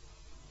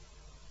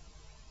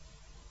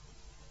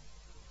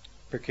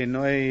 perché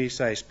noi,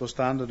 sai,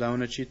 spostando da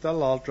una città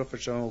all'altra,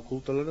 facevamo il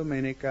culto la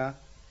domenica,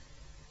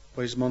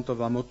 poi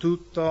smontavamo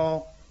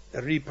tutto,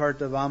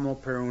 ripartavamo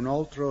per un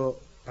altro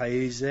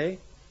paese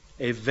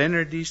e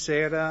venerdì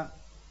sera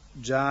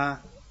già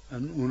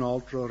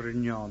un'altra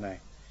riunione.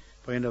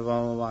 Poi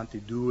andavamo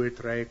avanti 2,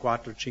 3,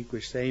 4,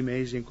 5, 6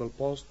 mesi in quel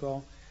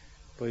posto,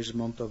 poi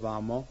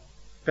smontavamo.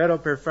 Però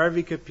per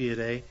farvi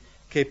capire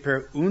che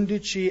per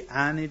 11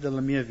 anni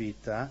della mia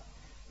vita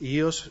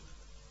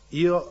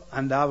io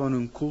andavo in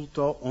un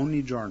culto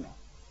ogni giorno.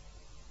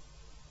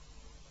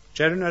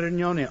 C'era una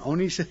riunione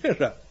ogni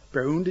sera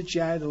per 11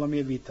 anni della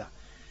mia vita.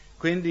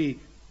 Quindi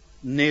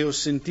ne ho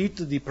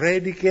sentito di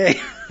prediche.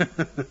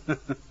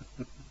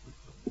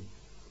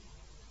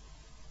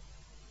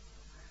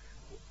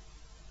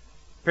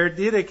 Per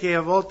dire che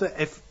a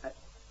volte,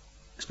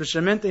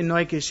 specialmente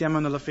noi che siamo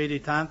nella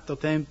fede tanto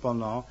tempo,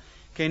 no?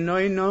 Che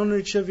noi non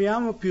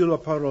riceviamo più la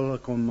parola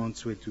con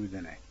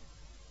mansuetudine.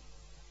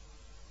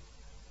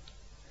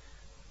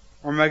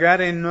 O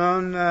magari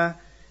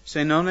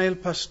se non è il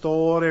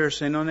pastore o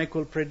se non è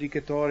quel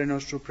predicatore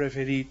nostro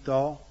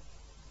preferito.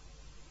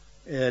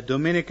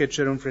 Domenica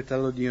c'era un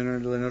fratello di una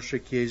delle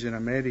nostre chiese in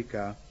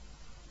America,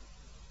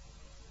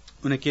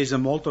 una chiesa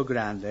molto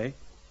grande.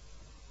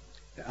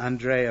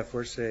 Andrea,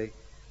 forse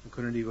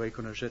alcuni di voi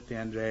conoscete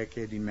Andrea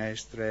che è di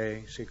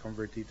Mestre, si è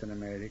convertito in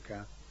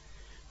America.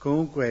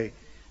 Comunque,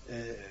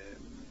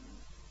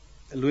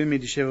 lui mi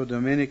diceva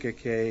domenica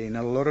che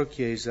nella loro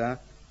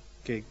chiesa,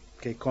 che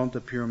conta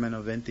più o meno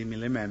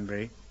 20.000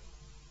 membri,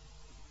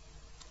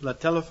 la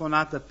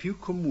telefonata più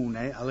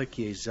comune alla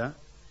chiesa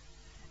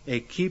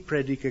è chi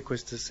predica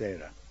questa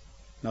sera.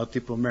 No,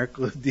 tipo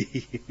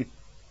mercoledì.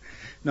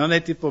 Non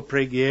è tipo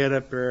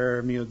preghiera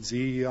per mio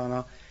zio,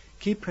 no.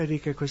 Chi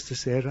predica questa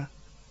sera?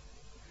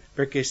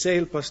 Perché se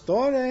il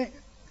pastore,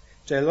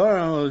 cioè loro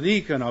non lo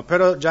dicono,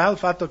 però già il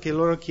fatto che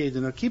loro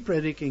chiedono chi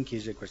predica in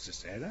chiesa questa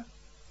sera?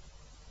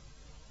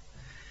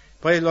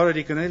 Poi loro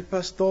dicono il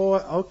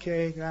pastore,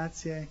 ok,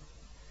 grazie.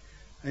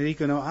 E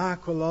dicono,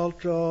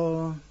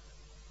 quell'altro,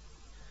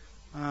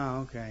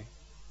 ok.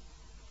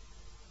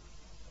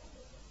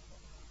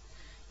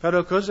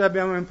 Però cosa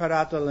abbiamo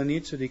imparato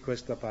all'inizio di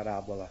questa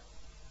parabola?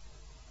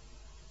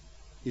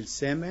 Il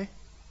seme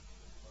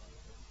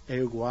è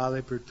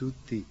uguale per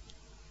tutti.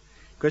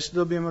 Questo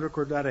dobbiamo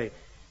ricordare,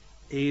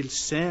 è il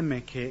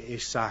seme che è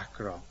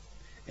sacro,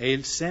 è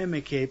il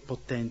seme che è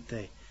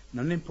potente,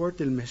 non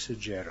importa il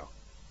messaggero,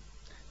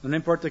 non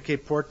importa che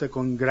porta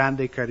con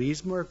grande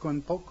carisma o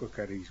con poco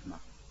carisma,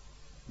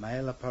 ma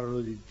è la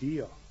parola di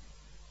Dio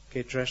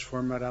che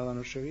trasformerà la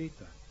nostra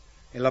vita,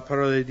 è la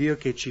parola di Dio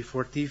che ci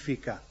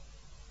fortifica,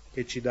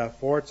 che ci dà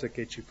forza,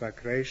 che ci fa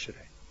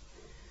crescere.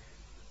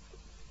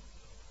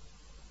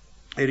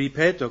 E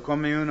ripeto,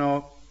 come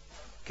uno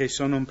che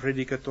sono un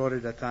predicatore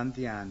da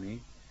tanti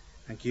anni,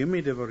 anche io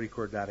mi devo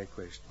ricordare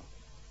questo.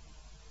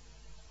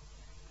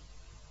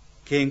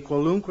 Che in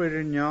qualunque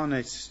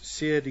riunione,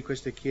 sia di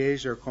queste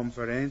chiese o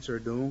conferenze o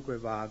dovunque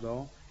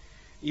vado,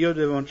 io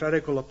devo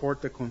entrare con la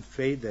porta con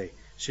fede.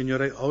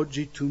 Signore,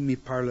 oggi tu mi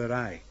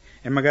parlerai.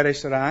 E magari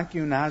sarà anche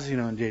un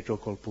asino dietro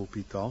col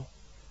pulpito,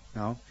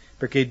 no?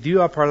 Perché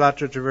Dio ha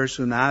parlato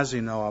attraverso un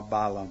asino a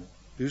Balaam,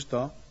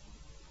 giusto?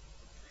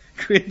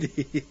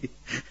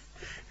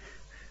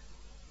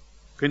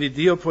 Quindi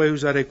Dio può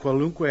usare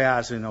qualunque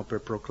asino per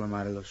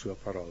proclamare la sua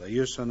parola.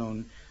 Io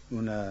sono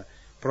una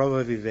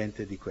prova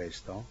vivente di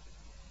questo.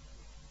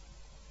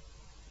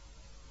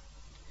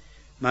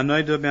 Ma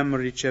noi dobbiamo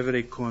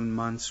ricevere con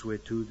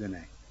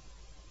mansuetudine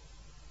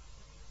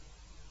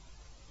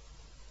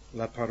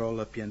la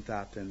parola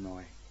piantata in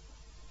noi.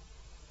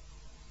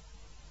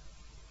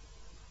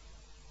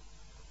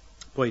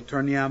 Poi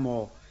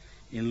torniamo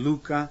in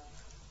Luca.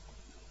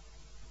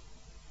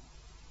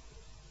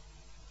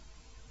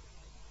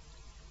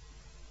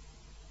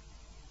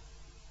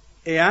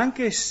 E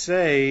anche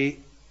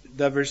se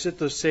da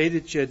versetto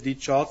 16 a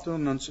 18,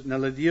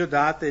 nella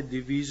Diodata è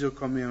diviso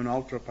come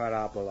un'altra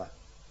parabola.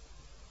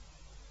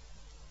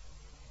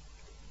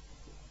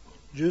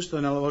 Giusto,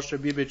 nella vostra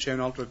Bibbia c'è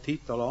un altro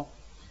titolo,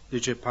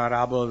 dice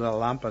parabola della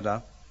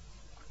lampada.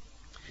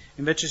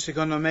 Invece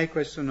secondo me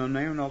questa non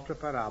è un'altra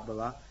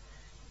parabola,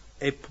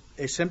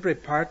 è sempre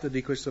parte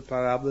di questa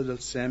parabola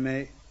del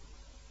seme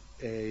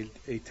e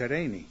i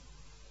terreni.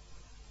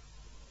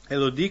 E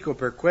lo dico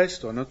per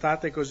questo,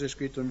 notate cosa è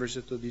scritto in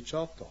versetto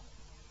 18.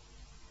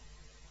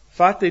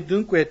 Fate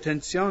dunque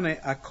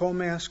attenzione a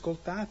come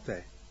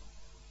ascoltate.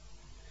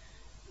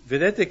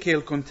 Vedete che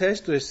il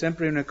contesto è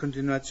sempre una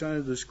continuazione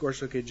del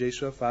discorso che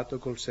Gesù ha fatto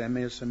col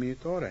seme e il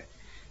seminatore.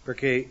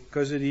 Perché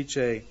cosa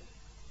dice,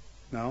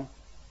 no?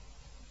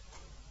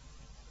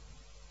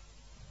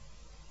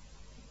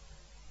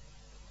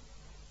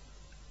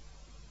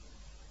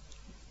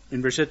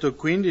 In versetto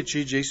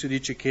 15 Gesù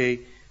dice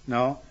che,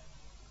 no?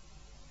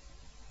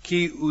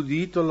 Chi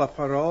udito la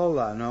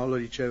parola, no? Lo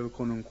diceva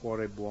con un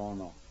cuore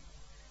buono.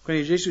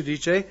 Quindi Gesù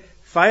dice,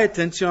 fai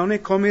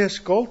attenzione come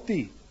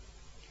ascolti.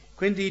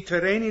 Quindi i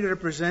terreni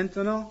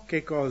rappresentano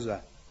che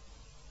cosa?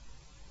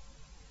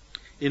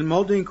 Il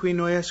modo in cui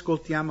noi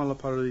ascoltiamo la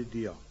parola di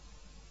Dio.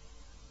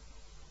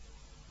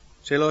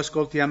 Se lo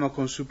ascoltiamo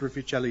con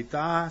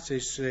superficialità,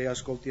 se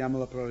ascoltiamo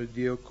la parola di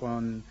Dio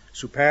con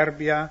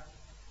superbia,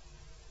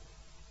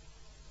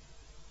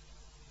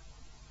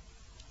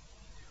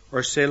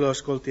 o se lo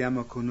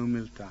ascoltiamo con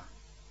umiltà.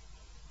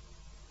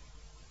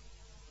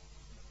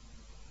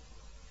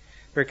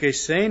 Perché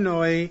se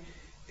noi,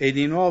 e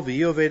di nuovo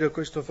io vedo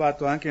questo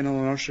fatto anche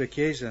nella nostra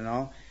Chiesa,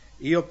 no?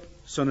 Io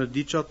sono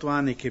 18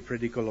 anni che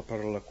predico la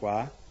parola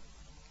qua.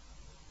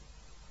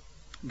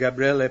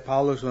 Gabriele e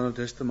Paolo sono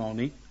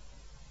testimoni.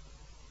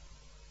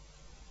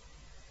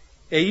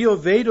 E io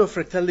vedo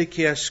fratelli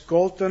che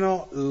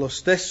ascoltano lo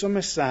stesso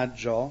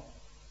messaggio,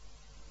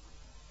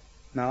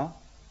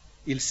 no?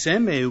 Il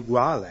seme è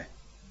uguale.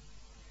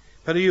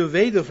 Però io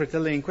vedo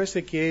fratelli in questa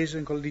chiesa,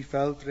 in quella di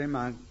Feltre,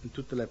 ma in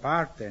tutte le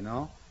parti,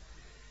 no?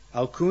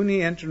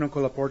 Alcuni entrano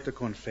con la porta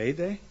con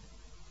fede,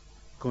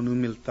 con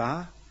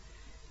umiltà,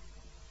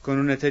 con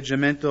un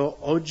atteggiamento,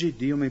 oggi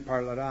Dio mi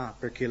parlerà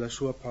perché la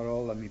sua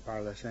parola mi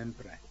parla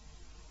sempre.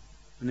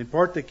 Non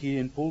importa chi è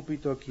in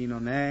pulpito, chi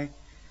non è,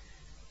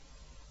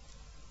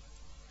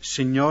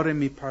 Signore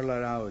mi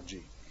parlerà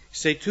oggi.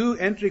 Se tu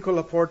entri con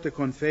la porta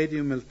con fede e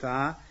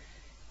umiltà,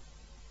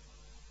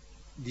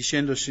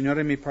 dicendo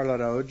Signore mi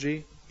parlerà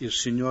oggi, il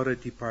Signore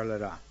ti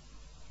parlerà.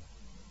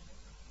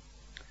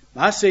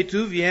 Ma se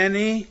tu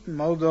vieni in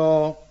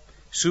modo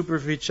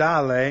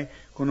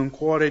superficiale, con un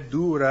cuore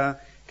duro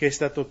che è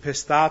stato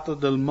pestato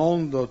dal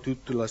mondo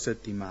tutta la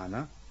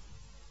settimana,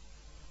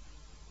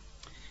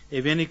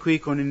 e vieni qui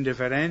con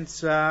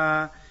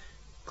indifferenza,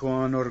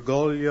 con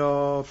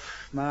orgoglio,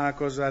 ma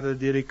cosa ha da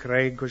dire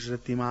Craig questa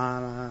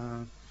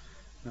settimana?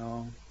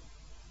 No.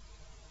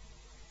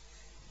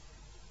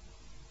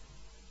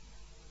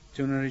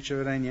 Tu non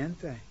riceverai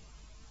niente.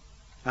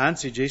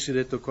 Anzi, Gesù ha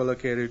detto quello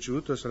che hai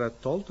ricevuto sarà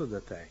tolto da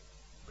te.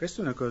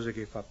 Questa è una cosa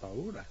che fa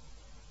paura.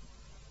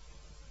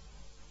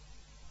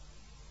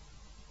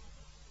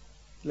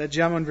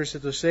 Leggiamo in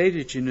versetto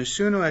 16,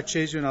 nessuno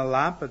accende una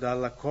lampada,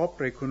 la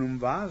copre con un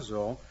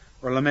vaso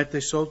o la mette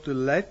sotto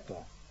il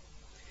letto,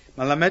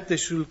 ma la mette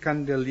sul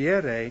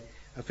candeliere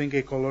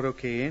affinché coloro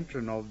che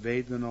entrano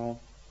vedano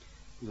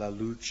la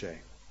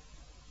luce.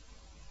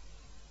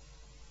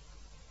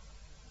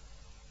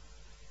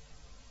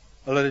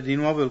 Allora di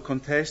nuovo il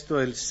contesto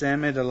è il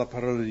seme della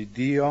parola di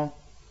Dio.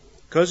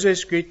 Cosa è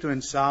scritto in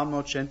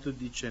Salmo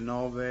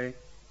 119,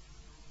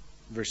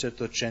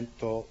 versetto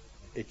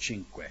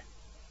 105?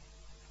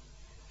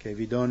 Che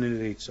vi do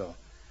l'indirizzo.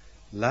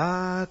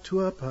 La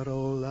tua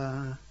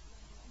parola.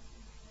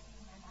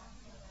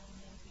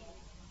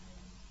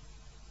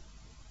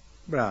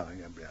 Brava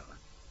Gabriella.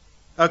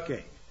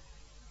 Ok,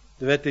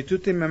 dovete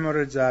tutti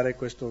memorizzare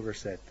questo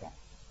versetto.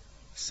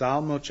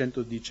 Salmo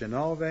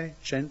 119,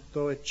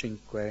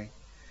 105.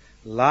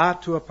 La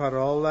tua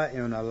parola è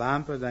una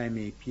lampada ai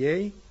miei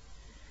piedi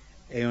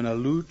e una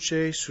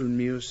luce sul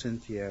mio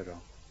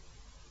sentiero.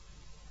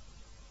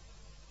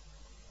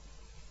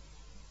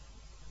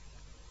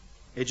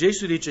 E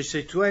Gesù dice,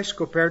 se tu hai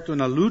scoperto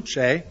una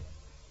luce,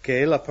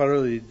 che è la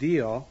parola di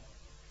Dio,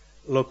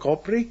 lo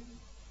copri?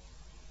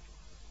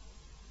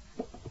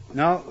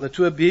 No? La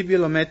tua Bibbia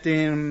lo metti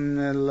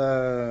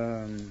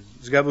nel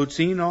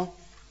sgabuzzino?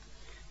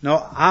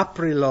 No,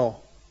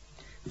 aprilo.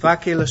 Fa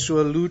che la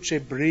sua luce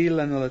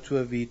brilla nella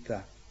tua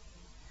vita.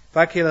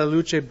 Fa che la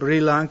luce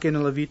brilla anche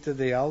nella vita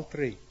degli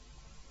altri.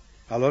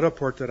 Allora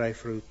porterai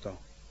frutto.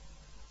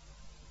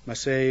 Ma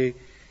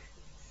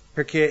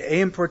perché è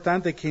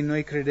importante che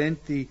noi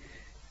credenti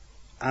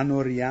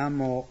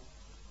onoriamo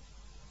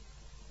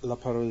la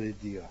parola di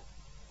Dio.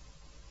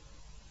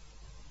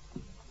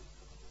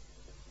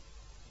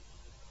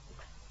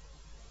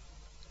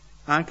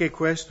 Anche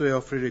questo è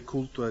offrire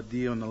culto a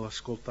Dio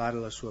nell'ascoltare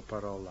la sua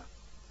parola.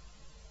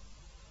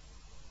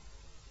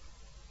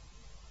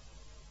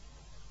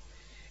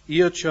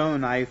 Io ho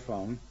un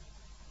iPhone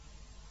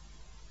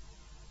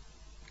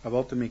A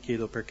volte mi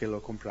chiedo perché l'ho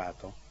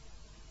comprato.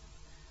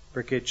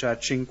 Perché c'ha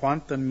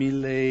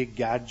 50.000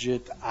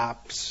 gadget,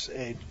 apps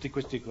e tutte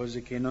queste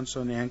cose che non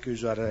so neanche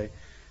usare.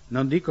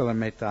 Non dico la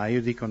metà,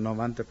 io dico il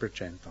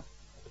 90%.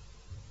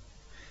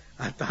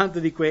 Ha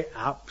tante di quei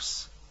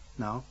apps,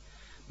 no?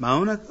 Ma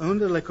una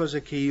delle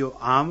cose che io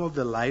amo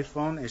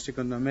dell'iPhone, e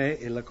secondo me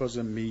è la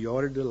cosa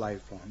migliore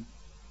dell'iPhone,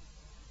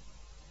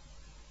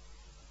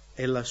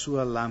 è la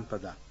sua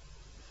lampada.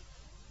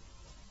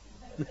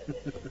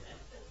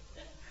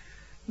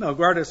 No,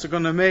 guarda,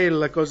 secondo me è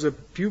la cosa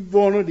più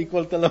buona di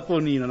quel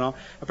telefonino, no?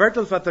 A parte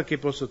il fatto che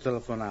posso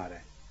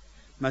telefonare.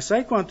 Ma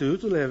sai quanto è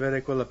utile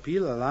avere quella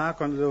pila là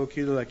quando devo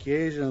chiudere la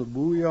chiesa nel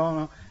buio?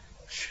 No?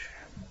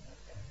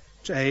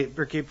 Cioè,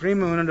 perché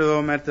prima uno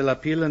doveva mettere la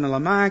pila nella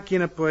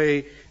macchina,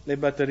 poi le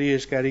batterie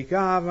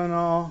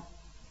scaricavano.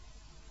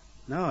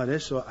 No,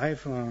 adesso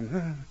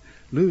iPhone,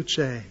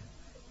 luce,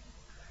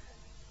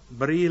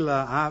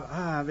 brilla,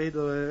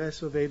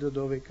 adesso vedo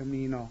dove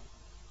cammino.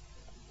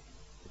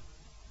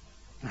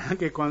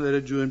 Anche quando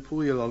ero giù in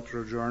Puglia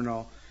l'altro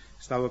giorno,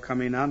 stavo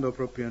camminando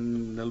proprio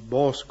nel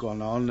bosco,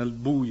 no? Nel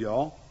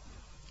buio,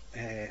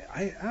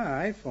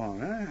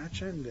 iPhone,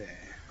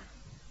 accende.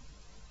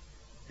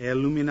 E ha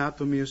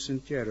illuminato il mio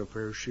sentiero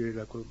per uscire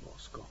da quel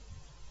bosco.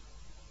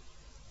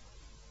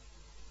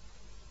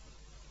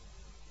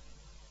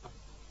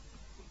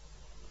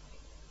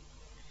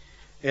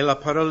 E la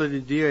parola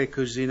di Dio è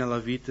così nella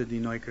vita di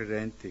noi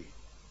credenti.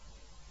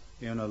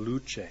 È una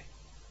luce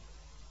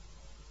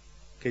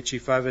che ci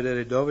fa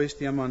vedere dove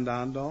stiamo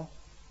andando,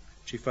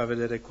 ci fa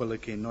vedere quello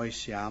che noi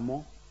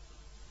siamo,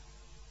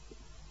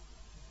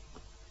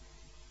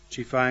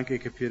 ci fa anche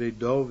capire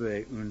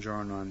dove un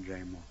giorno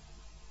andremo.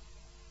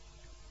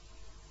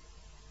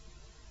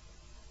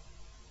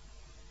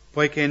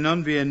 Poiché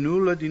non vi è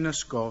nulla di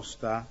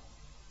nascosto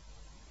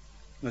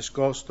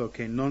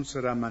che non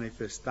sarà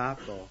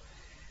manifestato,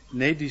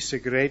 né di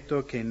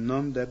segreto che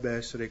non debba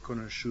essere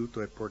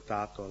conosciuto e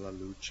portato alla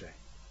luce.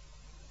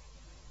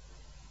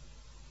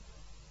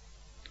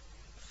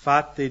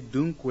 Fate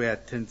dunque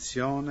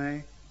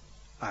attenzione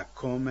a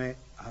come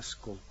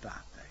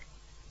ascoltate.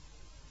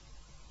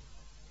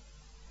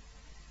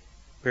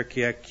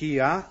 Perché a chi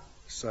ha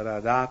sarà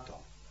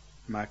dato,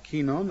 ma a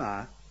chi non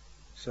ha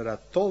sarà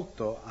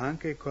tolto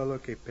anche quello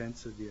che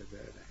pensa di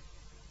avere.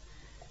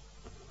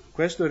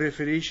 Questo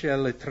riferisce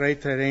alle tre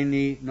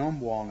terreni non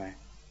buone.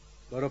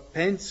 Loro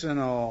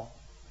pensano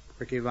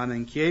perché vanno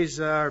in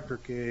chiesa,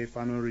 perché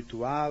fanno un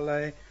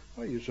rituale,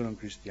 io sono un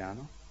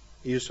cristiano,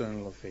 io sono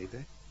nella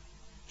fede.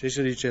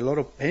 Gesù dice,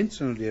 loro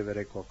pensano di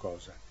avere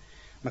qualcosa,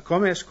 ma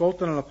come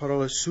ascoltano la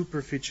parola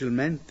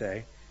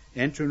superficialmente,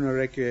 entra in un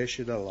orecchio e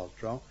esce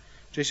dall'altro,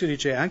 Gesù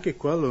dice, anche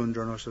quello un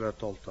giorno sarà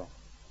tolto,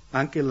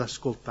 anche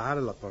l'ascoltare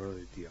la parola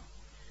di Dio.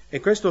 E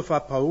questo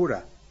fa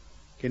paura,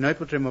 che noi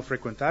potremo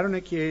frequentare una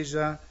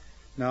chiesa,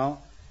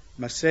 no?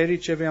 Ma se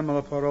riceviamo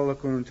la parola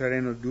con un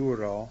terreno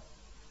duro,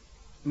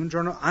 un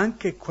giorno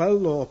anche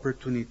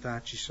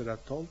quell'opportunità ci sarà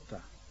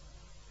tolta.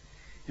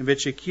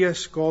 Invece chi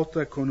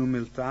ascolta con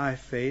umiltà e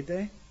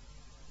fede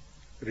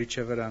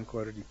riceverà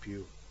ancora di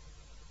più.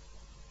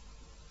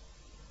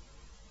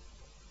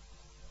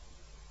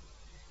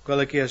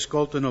 Quelli che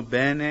ascoltano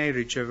bene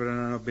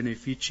riceveranno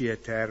benefici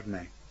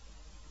eterni.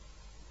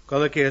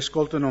 Quelli che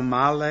ascoltano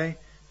male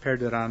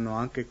perderanno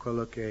anche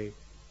quello che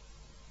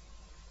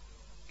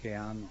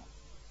hanno.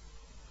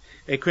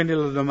 E quindi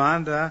la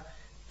domanda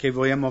che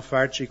vogliamo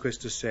farci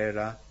questa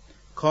sera,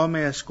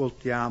 come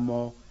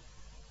ascoltiamo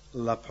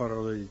la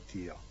parola di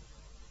Dio?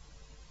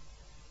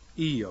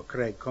 Io,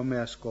 Craig, come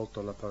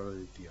ascolto la parola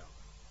di Dio?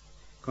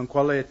 Con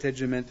quale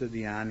atteggiamento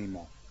di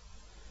animo?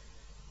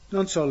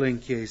 Non solo in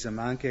chiesa,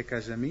 ma anche a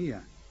casa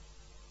mia,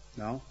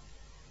 no?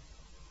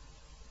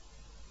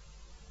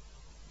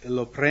 E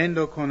lo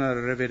prendo con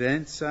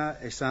reverenza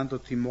e santo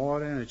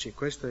timore, e dice,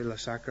 questa è la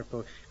sacra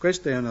parola,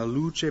 questa è una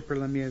luce per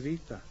la mia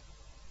vita.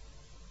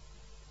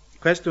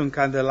 Questo è un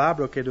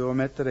candelabro che devo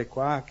mettere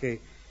qua, che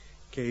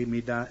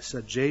mi dà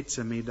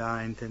saggezza, mi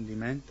dà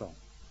intendimento.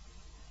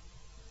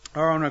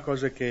 Ora una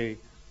cosa che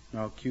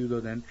chiudo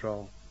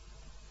dentro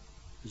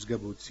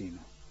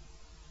sgabuzzino.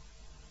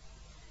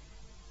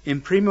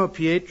 In 1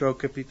 Pietro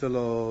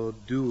capitolo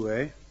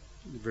 2,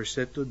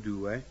 versetto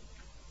 2,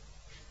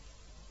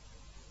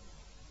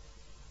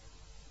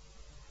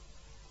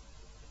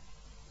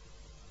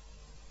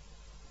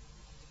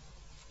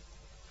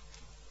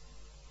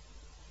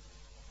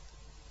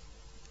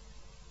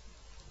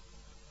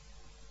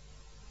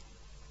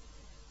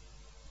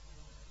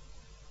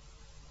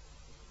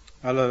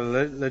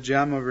 allora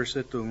leggiamo il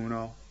versetto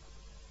 1,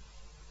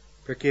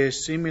 perché è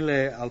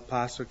simile al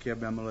passo che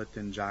abbiamo letto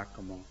in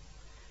Giacomo.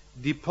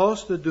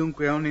 Diposto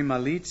dunque ogni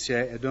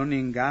malizia ed ogni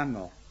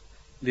inganno,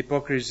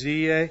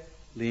 l'ipocrisia,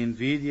 le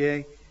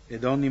invidie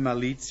ed ogni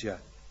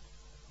malizia.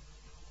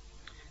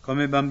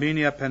 Come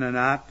bambini appena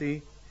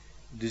nati,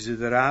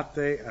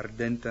 desiderate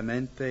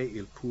ardentemente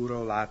il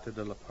puro latte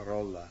della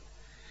parola,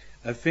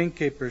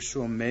 affinché per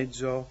suo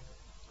mezzo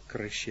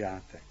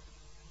cresciate.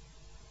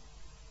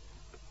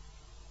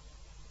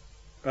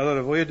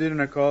 Allora voglio dire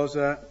una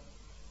cosa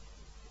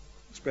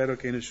Spero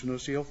che nessuno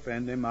si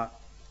offende, ma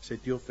se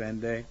ti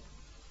offende,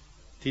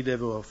 ti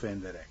devo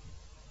offendere.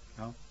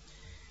 No?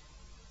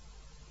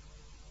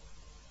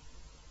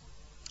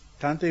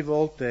 Tante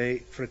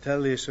volte,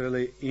 fratelli e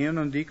sorelle, io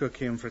non dico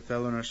che un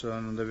fratello o una sorella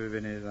non deve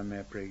venire da me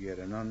a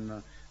pregare,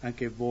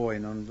 anche voi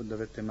non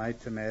dovete mai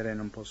temere,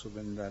 non posso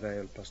andare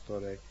al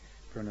pastore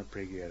per una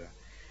preghiera.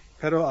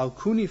 Però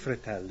alcuni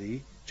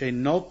fratelli,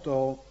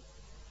 noto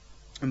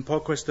un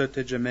po' questo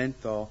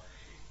atteggiamento,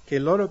 che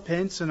loro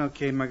pensano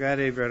che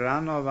magari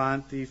verranno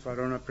avanti,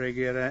 farò una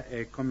preghiera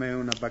e come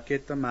una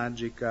bacchetta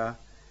magica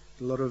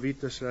la loro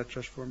vita sarà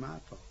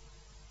trasformata.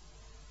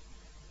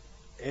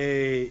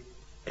 E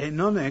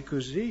non è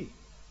così.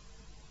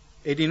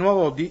 E di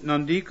nuovo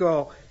non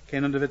dico che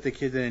non dovete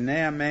chiedere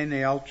né a me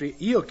né a altri,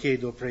 io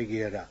chiedo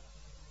preghiera,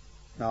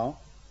 no?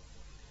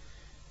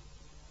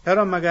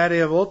 Però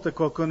magari a volte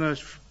qualcuno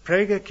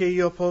prega che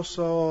io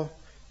possa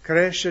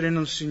crescere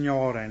nel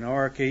Signore,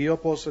 no? O che io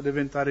possa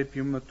diventare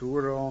più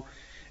maturo.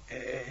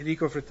 E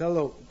dico,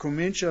 fratello,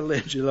 comincia a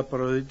leggere la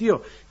parola di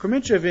Dio,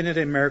 comincia a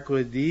venire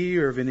mercoledì,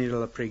 o a venire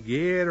alla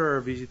preghiera, o a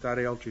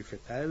visitare altri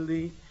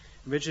fratelli.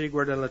 Invece di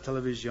guardare la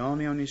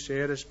televisione ogni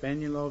sera,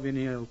 spegnilo,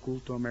 vieni al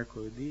culto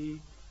mercoledì,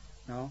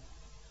 no?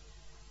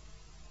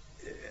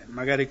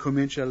 Magari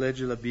comincia a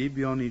leggere la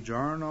Bibbia ogni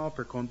giorno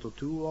per conto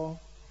tuo,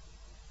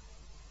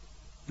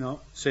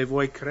 no? Se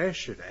vuoi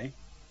crescere,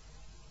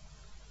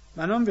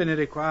 ma non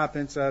venire qua a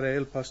pensare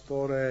il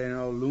pastore,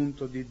 no,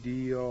 l'unto di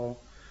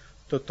Dio,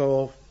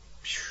 tutto,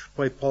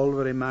 poi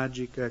polvere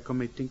magica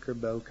come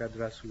Tinkerbell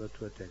cadrà sulla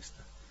tua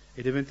testa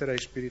e diventerai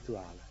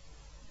spirituale.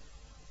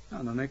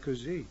 No, non è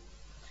così.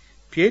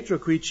 Pietro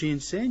qui ci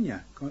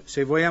insegna,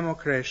 se vogliamo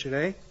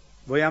crescere,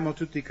 vogliamo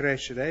tutti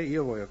crescere,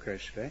 io voglio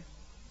crescere,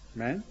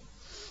 amen?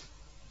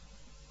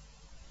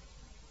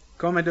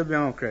 Come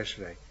dobbiamo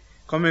crescere?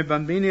 Come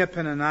bambini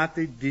appena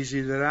nati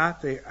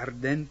desiderate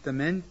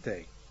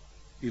ardentemente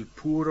il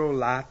puro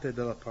latte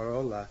della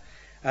parola,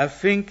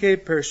 affinché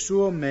per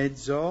suo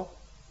mezzo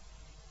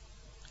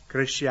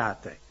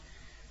cresciate.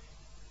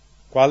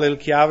 Qual è il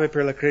chiave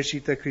per la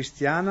crescita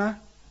cristiana?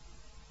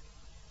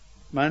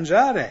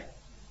 Mangiare.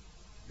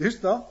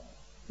 Giusto?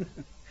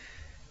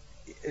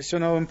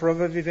 Sono una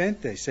prova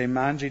vivente. Se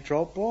mangi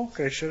troppo,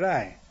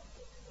 crescerai.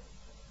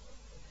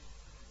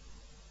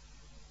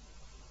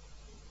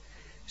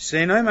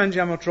 Se noi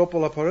mangiamo troppo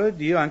la parola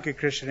di Dio, anche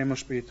cresceremo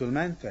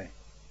spiritualmente.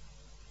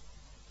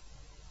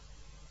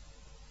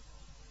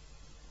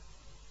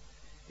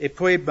 E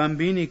poi i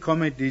bambini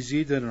come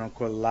desiderano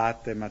quel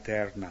latte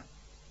materna.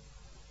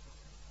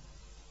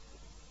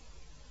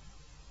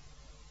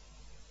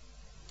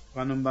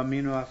 Quando un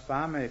bambino ha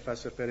fame fa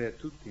sapere a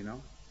tutti,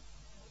 no?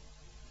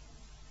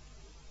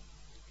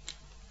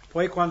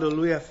 Poi quando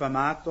lui è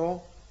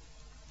affamato,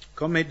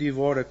 come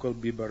divora quel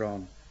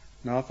biberon?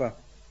 No? Fa...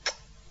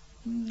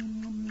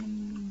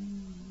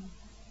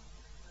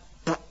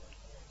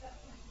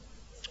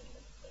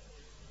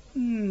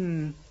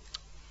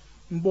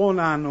 buon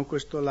anno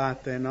questo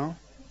latte, no?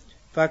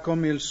 Fa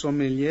come il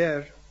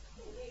sommelier.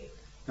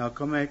 No,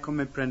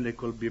 come prende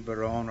quel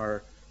biberon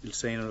o il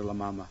seno della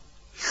mamma?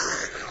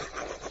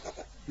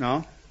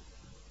 No?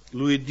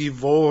 Lui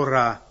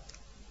divora,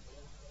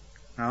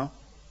 no?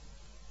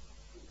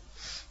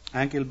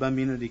 Anche il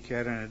bambino di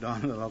Karen e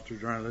Donna l'altro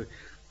giorno, lui,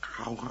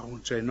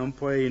 non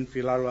puoi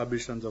infilarlo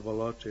abbastanza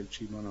veloce il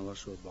cibo nella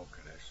sua bocca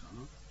adesso,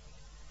 no?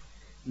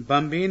 Il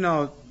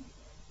bambino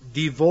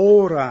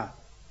divora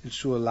il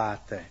suo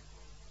latte.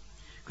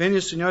 Quindi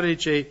il Signore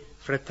dice,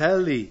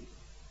 fratelli,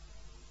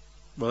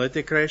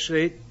 volete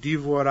crescere?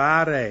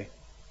 Divorare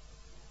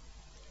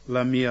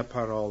la mia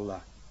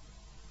parola.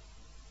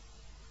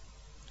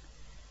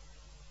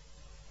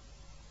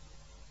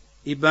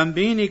 I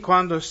bambini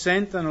quando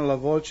sentono la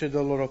voce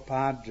del loro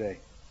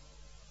padre,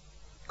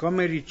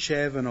 come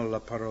ricevono la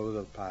parola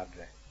del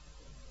padre?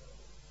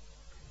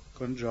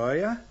 Con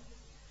gioia?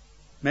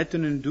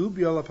 Mettono in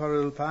dubbio la parola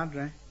del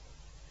padre?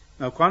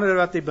 No, quando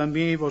eravate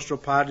bambini vostro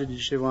padre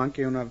diceva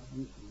anche una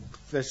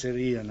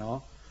fesseria,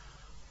 no?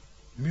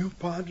 Mio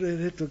padre ha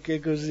detto che è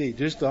così,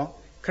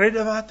 giusto?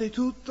 Credevate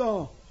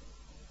tutto.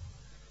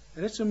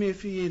 Adesso i miei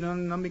figli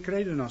non mi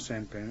credono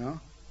sempre,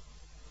 no?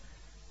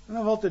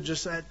 Una volta già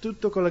sai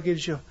tutto quello che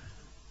dicevo,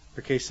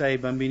 perché sai i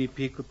bambini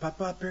piccoli,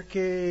 papà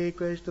perché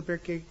questo,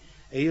 perché?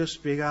 E io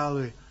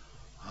spiegavo,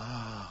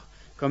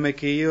 come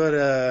che io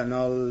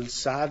ero il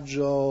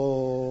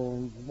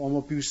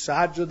uomo più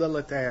saggio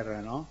della terra,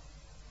 no?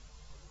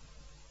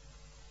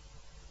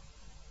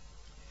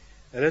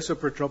 Adesso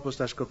purtroppo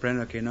sta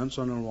scoprendo che non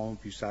sono l'uomo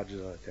più saggio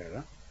della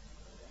terra.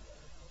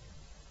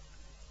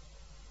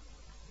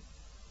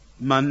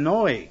 Ma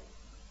noi,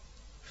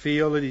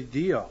 figlioli di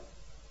Dio,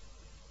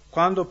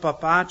 quando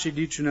papà ci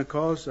dice una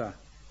cosa,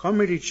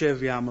 come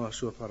riceviamo la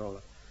sua parola?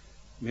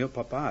 Mio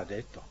papà ha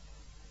detto.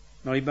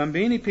 No, i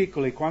bambini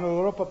piccoli, quando il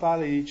loro papà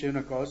gli dice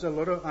una cosa,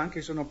 loro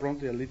anche sono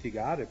pronti a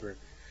litigare per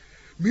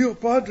mio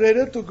padre ha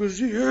detto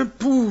così,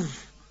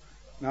 puff!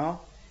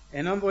 No?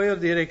 E non voglio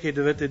dire che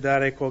dovete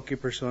dare a qualche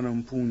persona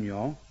un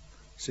pugno,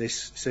 se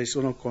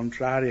sono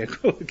contrari a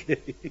quello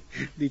che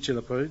dice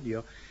la parola di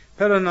Dio,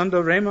 Però non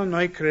dovremmo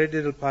noi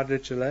credere al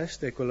Padre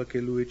Celeste, quello che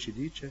Lui ci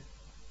dice?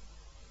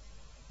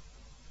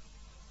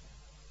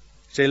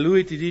 Se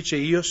Lui ti dice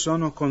io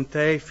sono con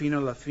te fino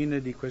alla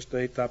fine di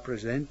questa età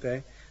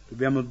presente,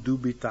 dobbiamo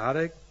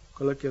dubitare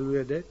quello che Lui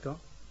ha detto?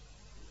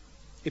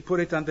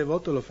 Eppure tante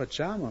volte lo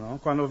facciamo, no?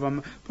 Quando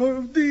vanno,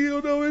 oh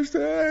Dio, dove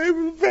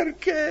sei?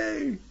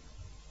 Perché?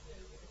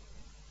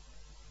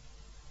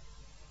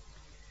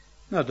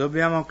 No,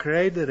 dobbiamo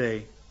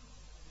credere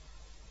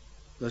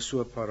la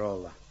sua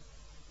parola.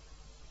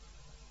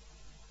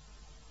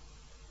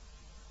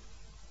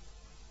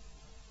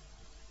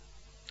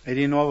 E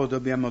di nuovo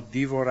dobbiamo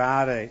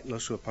divorare la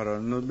sua parola.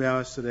 Non dobbiamo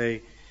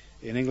essere,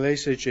 in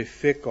inglese dice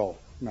fickle,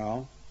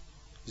 no?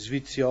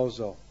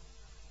 Svizioso.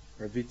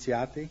 O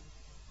viziati.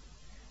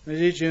 Mi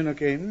dice uno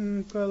che,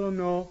 quello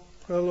no,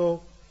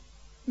 quello,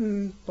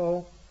 no,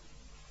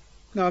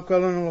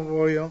 quello non lo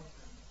voglio.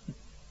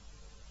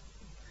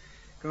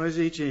 Come si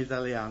dice in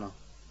italiano?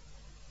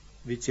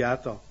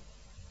 Viziato?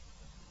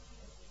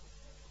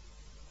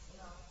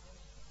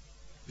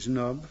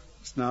 Snob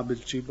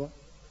il cibo?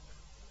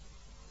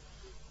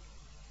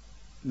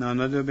 No,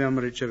 noi dobbiamo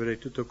ricevere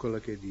tutto quello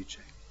che dice.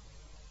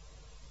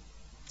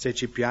 Se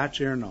ci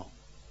piace o no.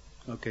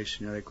 Ok,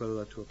 Signore, quella è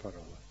la tua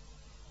parola.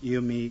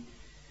 Io mi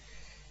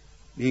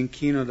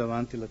inchino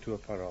davanti alla tua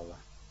parola.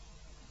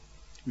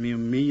 Mi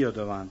umilio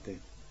davanti.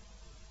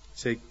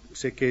 Se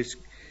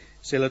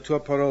la tua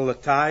parola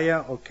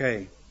taglia,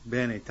 ok,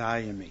 bene,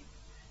 tagliami.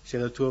 Se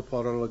la tua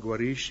parola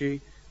guarisci,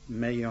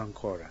 meglio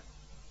ancora.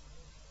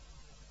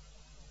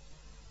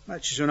 Ma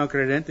ci sono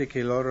credenti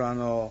che loro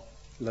hanno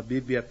la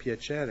Bibbia a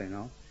piacere,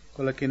 no?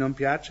 Quella che non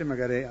piace,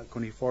 magari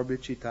con i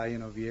forbici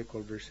tagliano via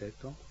col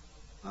versetto.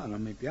 Ah,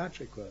 non mi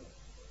piace quello.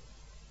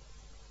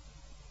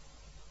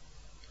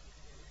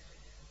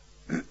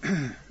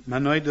 Ma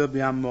noi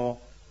dobbiamo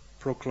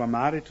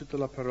proclamare tutta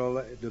la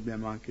parola e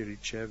dobbiamo anche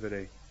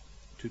ricevere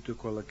tutto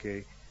quello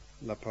che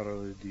la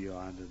parola di Dio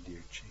ha da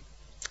dirci.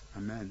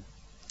 Amen.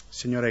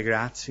 Signore,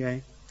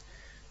 grazie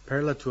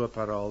per la tua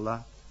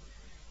parola.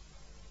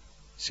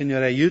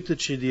 Signore,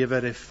 aiutaci di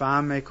avere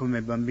fame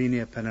come bambini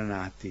appena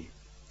nati.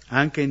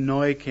 Anche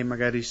noi che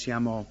magari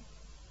siamo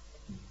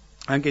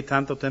anche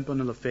tanto tempo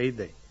nella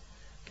fede,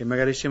 che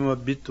magari siamo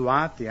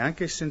abituati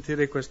anche a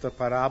sentire questa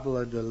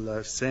parabola del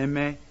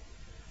seme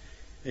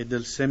e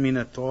del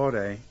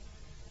seminatore.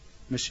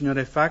 Ma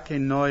Signore, fa che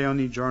noi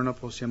ogni giorno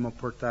possiamo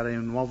portare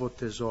un nuovo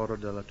tesoro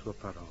della tua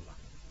parola.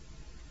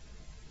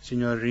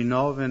 Signore,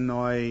 rinnova in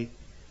noi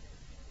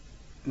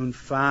un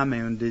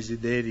fame, un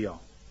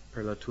desiderio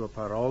per la tua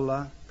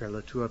parola, per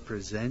la tua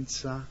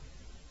presenza.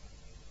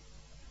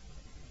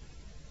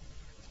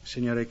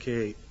 Signore,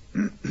 che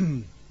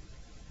il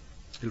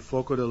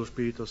fuoco dello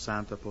Spirito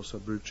Santo possa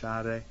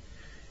bruciare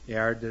e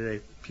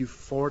ardere più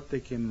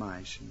forte che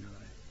mai,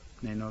 Signore,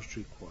 nei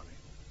nostri cuori.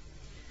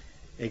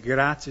 E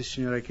grazie,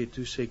 Signore, che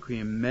tu sei qui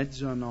in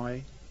mezzo a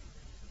noi.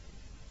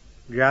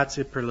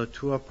 Grazie per la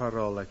tua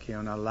parola, che è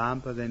una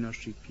lampada ai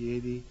nostri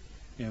piedi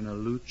e una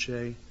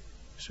luce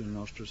sul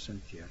nostro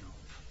sentiero.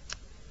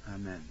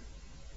 Amen.